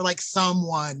happy that for like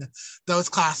someone those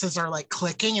classes are like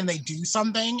clicking and they do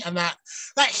something, and that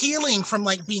healing from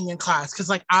like being in class, because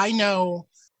like I know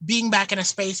being back in a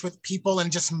space with people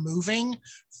and just moving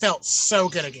felt so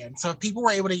good again. So if people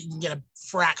were able to even get a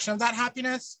fraction of that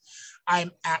happiness,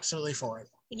 I'm absolutely for it.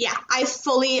 Yeah, I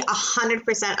fully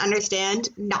 100% understand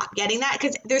not getting that,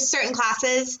 because there's certain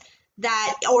classes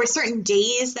that, or certain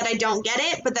days that I don't get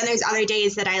it, but then there's other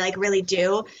days that I like really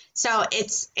do. So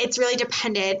it's really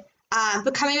dependent.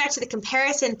 But coming back to the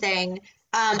comparison thing,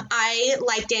 I,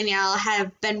 like Danielle,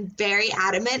 have been very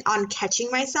adamant on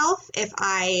catching myself if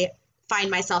I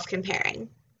find myself comparing.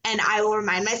 And I will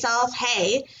remind myself,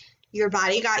 hey, your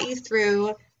body got you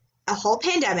through a whole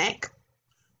pandemic.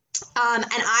 And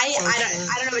I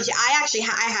don't know about you.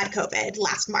 I had COVID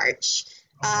last March,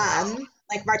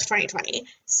 like March 2020.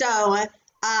 So,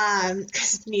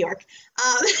 because it's New York.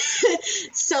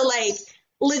 So like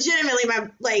legitimately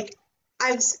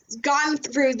I've gone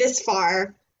through this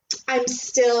far. I'm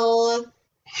still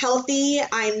healthy.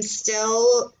 I'm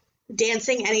still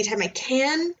dancing anytime I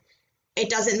can. It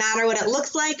doesn't matter what it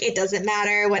looks like. It doesn't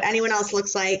matter what anyone else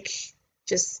looks like.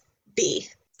 Just be.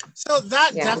 So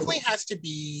that definitely has to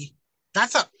be,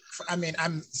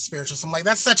 I'm spiritual, so I'm like,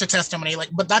 that's such a testimony, like,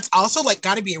 but that's also like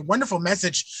got to be a wonderful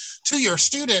message to your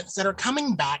students that are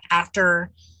coming back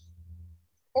after,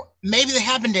 or maybe they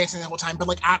have been dancing the whole time, but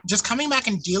like just coming back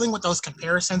and dealing with those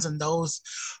comparisons and those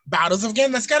battles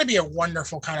again. That's got to be a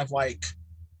wonderful kind of like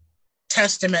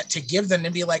testament to give them,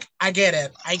 and be like, I get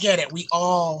it. We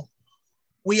all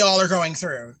are going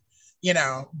through,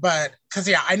 but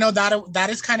because I know that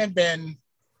has kind of been,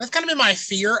 that's kind of been my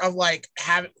fear of like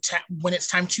when it's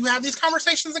time to have these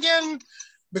conversations again,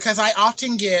 because I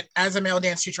often get, as a male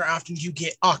dance teacher, often you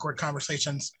get awkward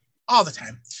conversations all the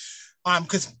time,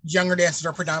 because younger dancers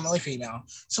are predominantly female.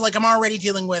 So like I'm already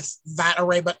dealing with that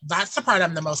array, but that's the part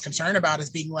I'm the most concerned about,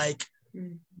 is being like,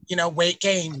 weight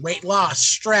gain, weight loss,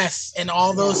 stress, and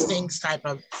all those things that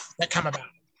come about.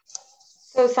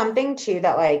 So something too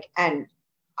that like, and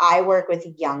I work with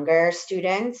younger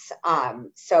students,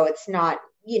 so it's not,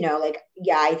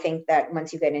 I think that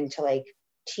once you get into like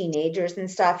teenagers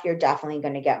and stuff, you're definitely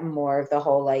going to get more of the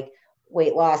whole like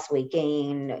weight loss, weight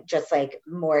gain, just like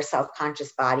more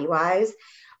self-conscious body wise.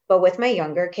 But with my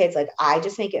younger kids, like I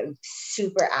just make it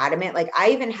super adamant. Like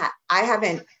I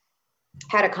haven't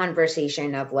had a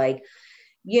conversation of like,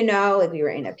 like we were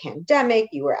in a pandemic,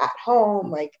 you were at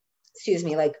home, like,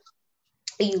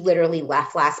 you literally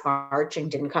left last March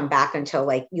and didn't come back until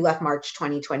like, you left March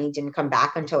 2020, didn't come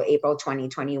back until April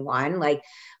 2021. Like,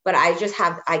 but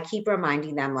I keep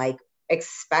reminding them, like,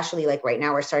 especially like right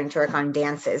now we're starting to work on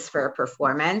dances for a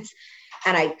performance.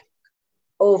 And I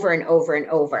over and over and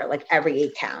over, like every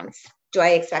 8 counts. Do I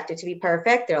expect it to be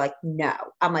perfect? They're like, no.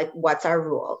 I'm like, what's our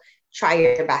rule? Try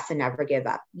your best and never give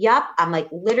up. Yep. I'm like,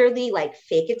 literally, like,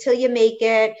 fake it till you make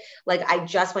it. Like, I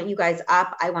just want you guys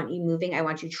up. I want you moving. I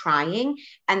want you trying.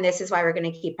 And this is why we're going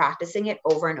to keep practicing it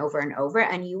over and over and over.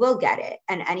 And you will get it.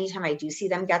 And anytime I do see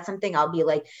them get something, I'll be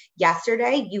like,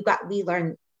 yesterday,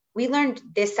 we learned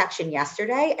this section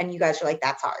yesterday. And you guys are like,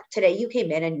 that's hard. Today you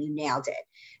came in and you nailed it.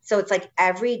 So it's like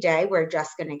every day we're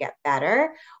just going to get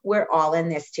better. We're all in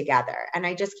this together. And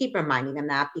I just keep reminding them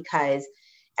that, because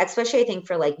especially I think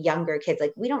for like younger kids,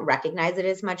 like we don't recognize it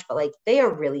as much, but like they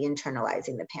are really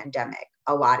internalizing the pandemic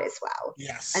a lot as well.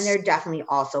 Yes. And they're definitely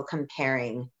also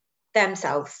comparing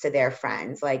themselves to their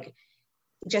friends. Like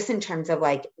just in terms of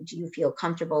like, do you feel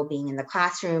comfortable being in the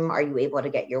classroom? Are you able to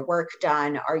get your work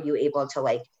done? Are you able to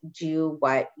like do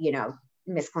what,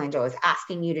 Miss Colangelo is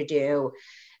asking you to do?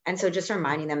 And so just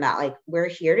reminding them that like, we're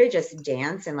here to just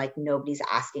dance, and like, nobody's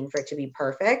asking for it to be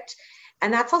perfect.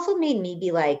 And that's also made me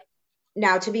be like,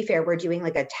 now, to be fair, we're doing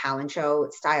like a talent show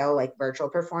style, like virtual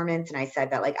performance. And I said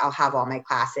that like, I'll have all my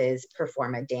classes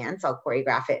perform a dance, I'll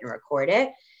choreograph it and record it.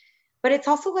 But it's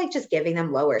also like just giving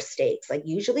them lower stakes. Like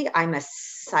usually I'm a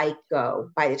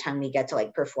psycho by the time we get to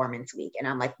like performance week. And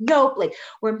I'm like, nope, like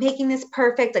we're making this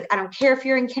perfect. Like, I don't care if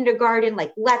you're in kindergarten,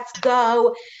 like, let's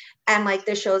go. And like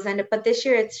the shows end up, but this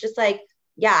year it's just like,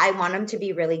 yeah, I want them to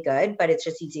be really good, but it's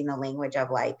just using the language of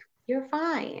like, you're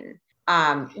fine.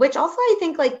 Which also I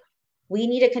think like we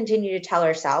need to continue to tell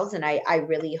ourselves, and I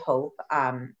really hope,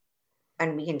 and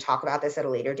we can talk about this at a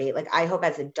later date, like I hope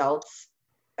as adults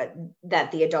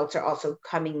that the adults are also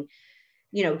coming,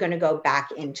 going to go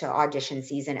back into audition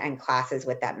season and classes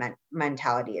with that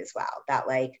mentality as well, that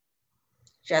like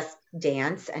just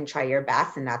dance and try your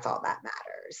best, and that's all that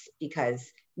matters, because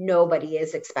nobody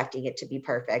is expecting it to be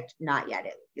perfect, not yet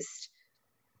at least.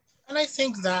 And I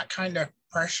think that kind of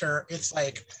pressure, it's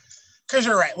like, because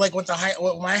you're right, like with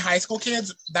my high school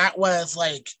kids, that was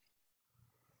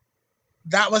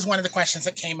one of the questions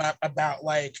that came up about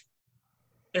like,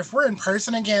 if we're in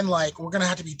person again, like we're gonna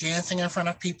have to be dancing in front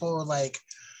of people. Like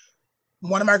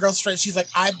one of my girls straight, she's like,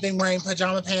 I've been wearing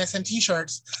pajama pants and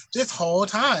t-shirts this whole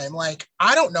time. Like,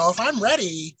 I don't know if I'm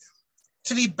ready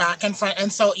to be back in front.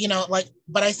 And so, like,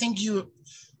 but I think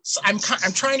I'm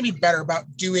trying to be better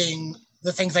about doing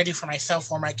the things I do for myself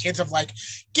for my kids, of like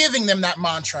giving them that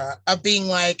mantra of being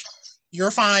like,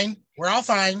 you're fine. We're all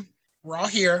fine. We're all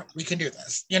here. We can do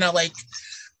this, like,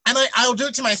 and I'll do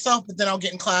it to myself, but then I'll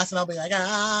get in class and I'll be like,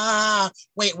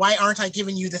 wait, why aren't I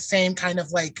giving you the same kind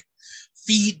of like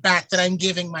feedback that I'm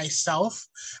giving myself?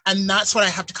 And that's what I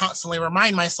have to constantly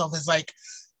remind myself is like,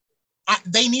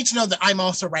 they need to know that I'm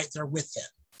also right there with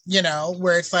them,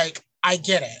 where it's like, I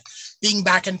get it. Being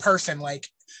back in person, like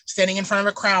standing in front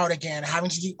of a crowd again, having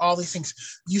to do all these things,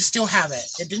 you still have it.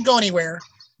 It didn't go anywhere,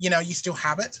 you still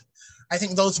have it. I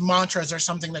think those mantras are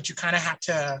something that you kind of have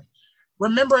to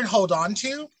remember and hold on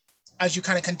to as you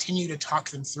kind of continue to talk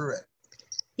them through it.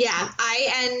 Yeah,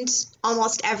 I end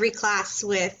almost every class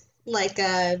with like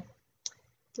a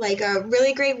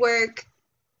really great work,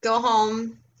 go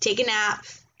home, take a nap,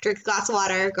 drink a glass of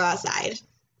water, go outside.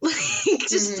 Like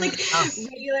just like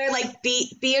regular, like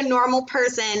be a normal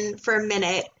person for a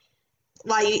minute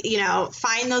while you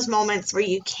find those moments where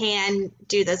you can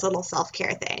do those little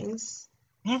self-care things.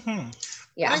 Mm-hmm.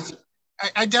 Yeah.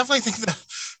 I definitely think the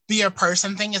be a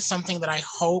person thing is something that I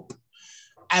hope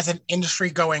as an industry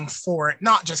going forward,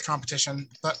 not just competition,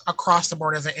 but across the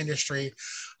board as an industry,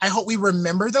 I hope we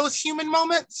remember those human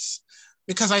moments,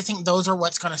 because I think those are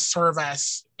what's going to serve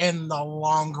us in the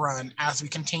long run as we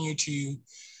continue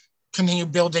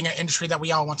building an industry that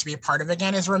we all want to be a part of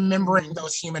again, is remembering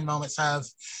those human moments of,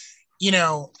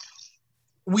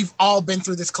 we've all been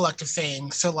through this collective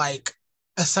thing. So like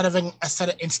instead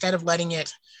of letting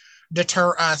it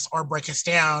deter us or break us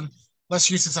down, let's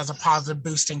use this as a positive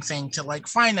boosting thing to like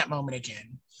find that moment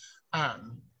again.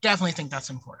 Definitely think that's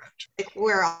important. Like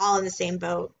we're all in the same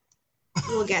boat.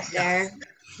 We'll get there.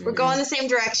 We're going the same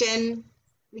direction.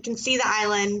 We can see the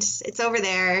island. It's over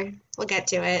there. We'll get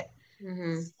to it.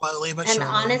 Slowly but surely. And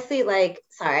honestly, like,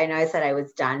 sorry, I know I said I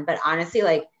was done, but honestly,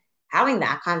 like having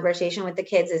that conversation with the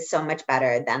kids is so much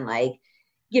better than like,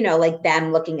 like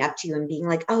them looking up to you and being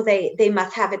like, oh, they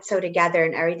must have it so together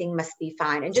and everything must be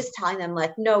fine. And just telling them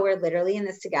like, no, we're literally in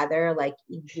this together. Like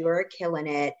you're killing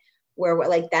it. We're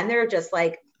like, then they're just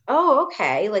like, oh,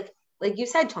 okay. Like you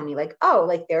said, Tony, like, oh,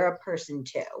 like they're a person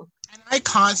too. And I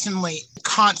constantly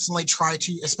try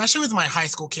to, especially with my high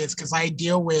school kids, because I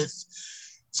deal with,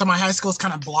 so my high school is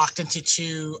kind of blocked into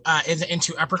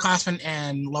into upperclassmen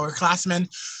and lowerclassmen.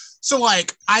 So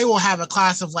like I will have a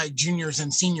class of like juniors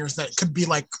and seniors that could be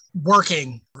like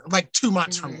working like 2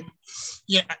 months from me.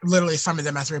 Yeah, literally some of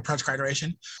them as we approach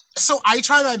graduation. So I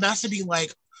try my best to be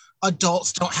like,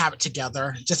 adults don't have it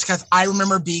together, just because I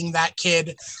remember being that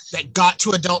kid that got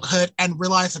to adulthood and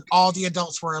realized that all the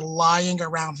adults were lying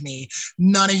around me.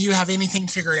 None of you have anything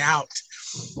figured out.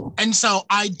 And so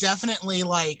I definitely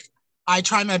I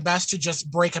try my best to just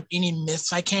break up any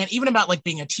myths I can, even about like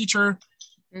being a teacher,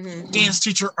 dance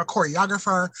teacher, or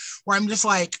choreographer, where I'm just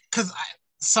like, because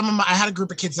I had a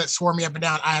group of kids that swore me up and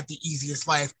down I had the easiest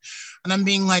life. And I'm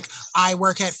being like, I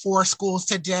work at 4 schools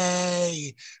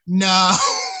today. No.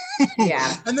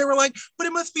 Yeah. And they were like, but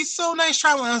it must be so nice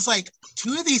traveling. I was like,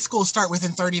 2 of these schools start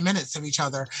within 30 minutes of each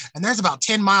other, and there's about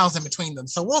 10 miles in between them.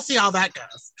 So we'll see how that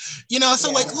goes.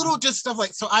 So like little just stuff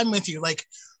like, so I'm with you, like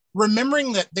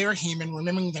remembering that they're human,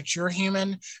 remembering that you're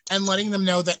human, and letting them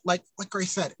know that like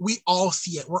Grace said, we all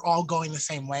see it. We're all going the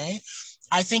same way.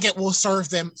 I think it will serve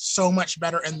them so much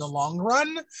better in the long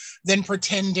run than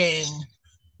pretending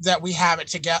that we have it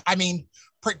together. I mean,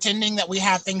 pretending that we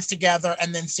have things together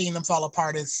and then seeing them fall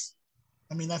apart is,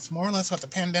 that's more or less what the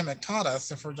pandemic taught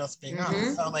us, if we're just being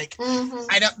honest. So like,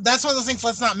 that's one of those things,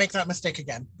 let's not make that mistake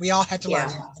again. We all had to learn.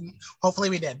 And hopefully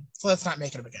we did. So let's not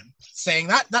make it again. Saying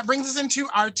that brings us into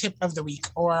our tip of the week,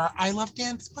 or I Love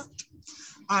Dance book.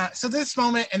 So this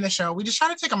moment in the show, we just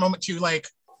try to take a moment to like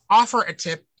offer a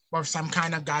tip or some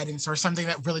kind of guidance or something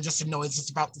that really just annoys us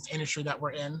about this industry that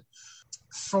we're in.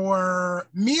 For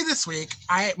me this week,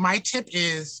 my tip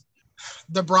is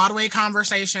the Broadway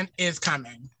conversation is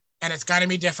coming, and it's going to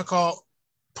be difficult.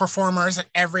 Performers at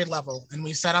every level, and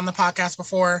we've said on the podcast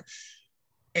before,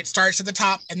 it starts at the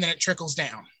top and then it trickles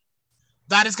down.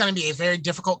 That is going to be a very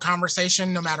difficult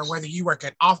conversation, no matter whether you work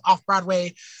at off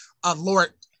Broadway, a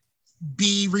Lord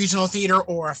B regional theater,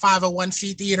 or a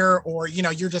 501c theater, or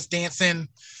you're just dancing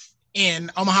in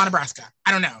Omaha, Nebraska.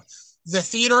 I don't know. The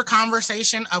theater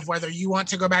conversation of whether you want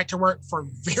to go back to work for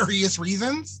various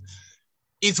reasons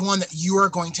is one that you are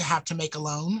going to have to make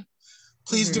alone.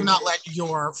 Please do not let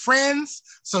your friends,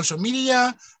 social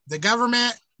media, the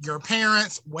government, your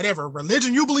parents, whatever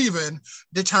religion you believe in,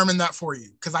 determine that for you.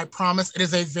 Because I promise it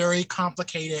is a very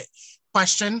complicated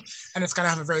question, and it's going to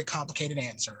have a very complicated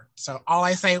answer. So all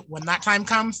I say, when that time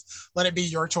comes, let it be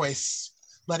your choice.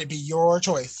 Let it be your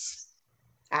choice.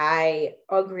 I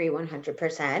agree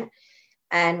 100%.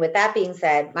 And with that being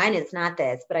said, mine is not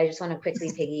this, but I just want to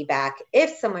quickly piggyback.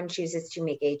 If someone chooses to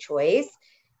make a choice,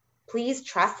 please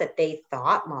trust that they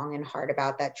thought long and hard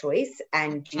about that choice,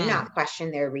 and do not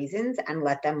question their reasons, and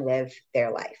let them live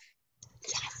their life.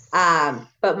 Yes.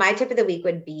 But my tip of the week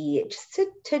would be just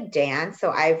to dance. So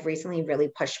I've recently really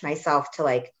pushed myself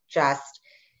to just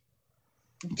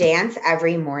dance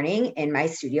every morning in my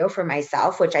studio for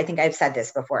myself, which I think I've said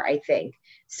this before,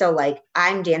 So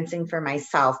I'm dancing for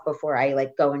myself before I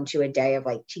go into a day of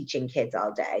teaching kids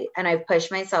all day. And I've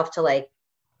pushed myself to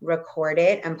record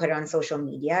it and put it on social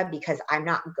media, because I'm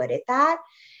not good at that.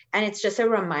 And it's just a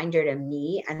reminder to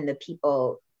me and the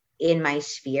people in my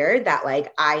sphere that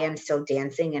I am still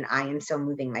dancing and I am still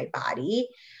moving my body.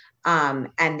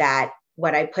 And that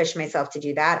when I push myself to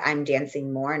do that, I'm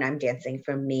dancing more, and I'm dancing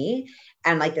for me.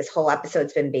 And this whole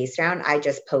episode's been based around, I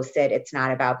just posted, it's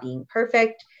not about being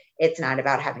perfect. It's not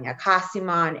about having a costume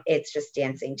on. It's just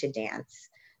dancing to dance.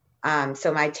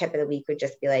 So my tip of the week would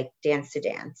just be dance to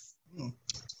dance.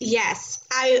 Yes.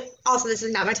 This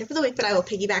is not my tip of the week, but I will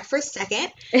piggyback for a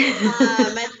second.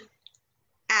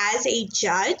 As a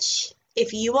judge,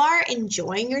 if you are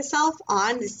enjoying yourself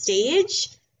on the stage,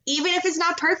 even if it's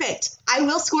not perfect, I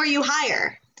will score you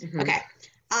higher. Mm-hmm. Okay.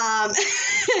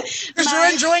 Because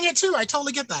you're enjoying it too. I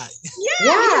totally get that.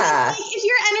 Yeah. If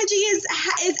your energy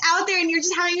is out there and you're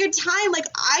just having a good time,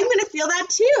 I'm going to feel that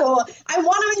too. I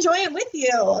want to enjoy it with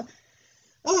you.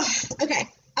 Oh, okay.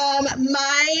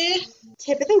 My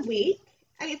tip of the week,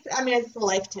 it's a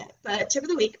life tip, but tip of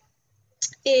the week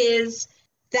is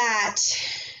that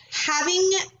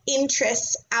having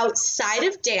interests outside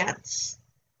of dance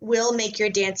will make your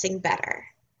dancing better.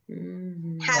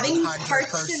 Having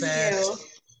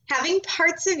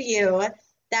parts of you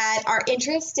that are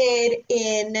interested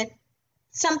in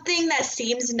something that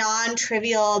seems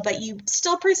non-trivial, but you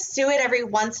still pursue it every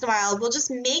once in a while, will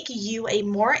just make you a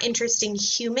more interesting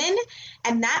human,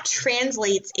 and that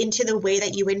translates into the way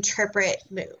that you interpret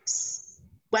moves.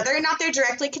 Whether or not they're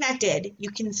directly connected, you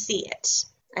can see it.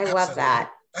 I love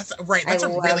that. That's right. That's a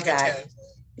really good tip.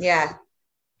 Yeah.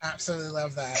 Absolutely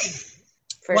love that.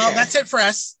 That's it for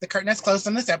us. The curtain is closed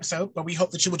on this episode, but we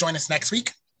hope that you will join us next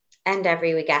week. And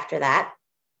every week after that.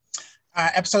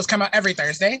 Episodes come out every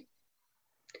Thursday.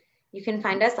 You can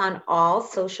find us on all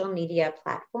social media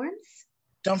platforms.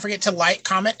 Don't forget to like,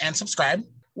 comment, and subscribe.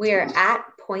 We are at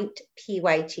Point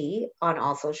PYT on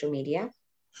all social media.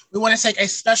 We want to take a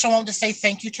special moment to say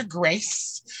thank you to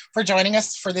Grace for joining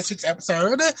us for this week's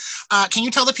episode. Can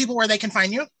you tell the people where they can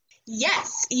find you?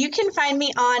 Yes, you can find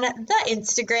me on the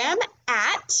Instagram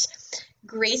at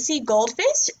Gracie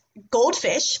Goldfish,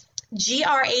 GRACIE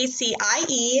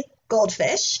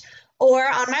Goldfish, or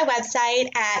on my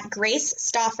website at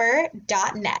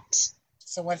gracestoffer.net.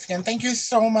 So once again, thank you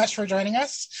so much for joining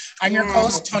us. I'm your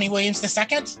co-host, Tony Williams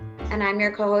II. And I'm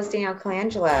your co-host, Danielle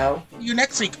Colangelo. See you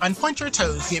next week on Point Your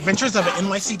Toes, the adventures of an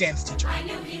NYC dance teacher. I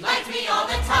knew he liked me all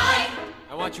the time.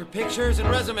 I want your pictures and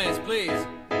resumes, please.